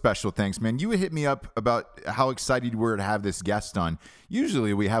you a special thanks, man. You hit me up about how excited you were to have this guest on.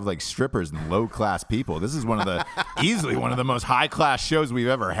 Usually we have like strippers and low-class people. This is easily one of the most high-class shows we've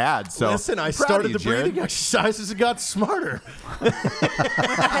ever had. So listen, I started the breathing exercises and got smarter.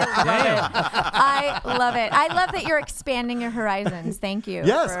 I love it. I love that you're expanding your horizons. Thank you.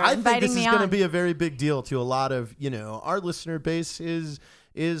 Yes, for I think inviting this is me going to on. be a very big deal to a lot of, our listener base is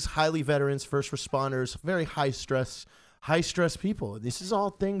highly veterans, first responders, very high stress people. This is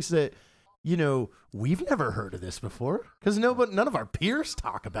all things that, we've never heard of this before because none of our peers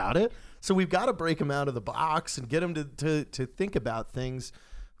talk about it. So we've got to break them out of the box and get them to think about things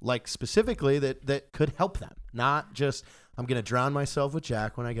like specifically that could help them, not just I'm going to drown myself with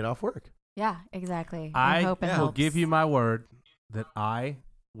Jack when I get off work. Yeah, exactly. I hope it will helps. give you my word that I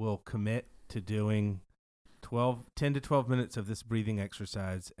will commit to doing 10 to 12 minutes of this breathing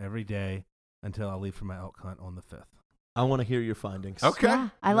exercise every day until I leave for my elk hunt on the 5th. I want to hear your findings. Okay. Yeah,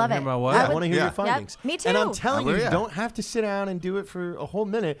 I love it. I want to hear your findings. Yep, me too. And I'm telling you, yeah. you don't have to sit down and do it for a whole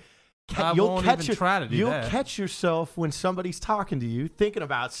minute. I won't even try to do that. You'll catch yourself when somebody's talking to you, thinking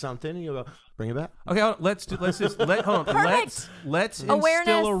about something, and you'll go, bring it back. Okay, hold on, let's instill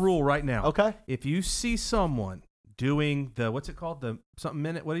Awareness. a rule right now. Okay. If you see someone doing what's it called? The something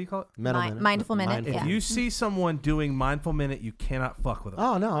minute? What do you call it? Mindful minute. If Yeah. you see someone doing mindful minute, you cannot fuck with them.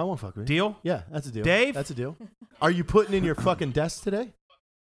 Oh, no, I won't fuck with you. Deal? Yeah, that's a deal. Dave? That's a deal. Are you putting in your fucking desk today?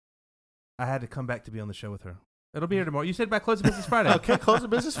 I had to come back to be on the show with her. It'll be here tomorrow. You said about close of business Friday. Okay, close the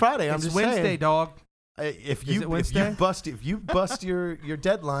business Friday. I'm It's just Wednesday, saying. dog. If Is it Wednesday? if you bust your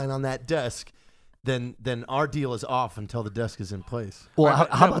deadline on that desk, then our deal is off until the desk is in place. Well,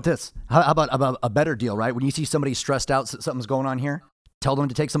 how about this? How about a better deal, right? When you see somebody stressed out, something's going on here, tell them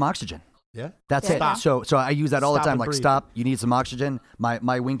to take some oxygen. Yeah, That's it. Stop. So I use that all Stop the time. and Like, breathe. stop. You need some oxygen.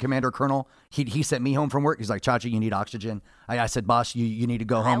 My wing commander colonel, he sent me home from work. He's like, Chachi, you need oxygen. I said, boss, you need to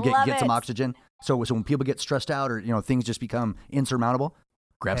go home, love get some it. oxygen. So when people get stressed out or things just become insurmountable,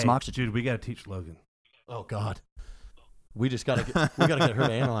 grab some oxygen. Dude, we got to teach Logan. Oh God, we gotta get her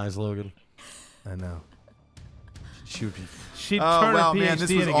to analyze Logan. I know. She would be. She'd Oh, turn well, her PhD man, this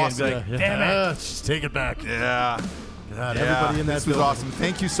in was again. awesome. Be like, damn it. Just take it back. Yeah. God, everybody in that this was building. awesome.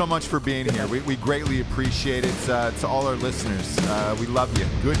 Thank you so much for being here. We greatly appreciate it. To all our listeners, we love you.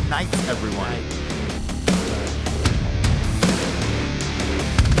 Good night, everyone.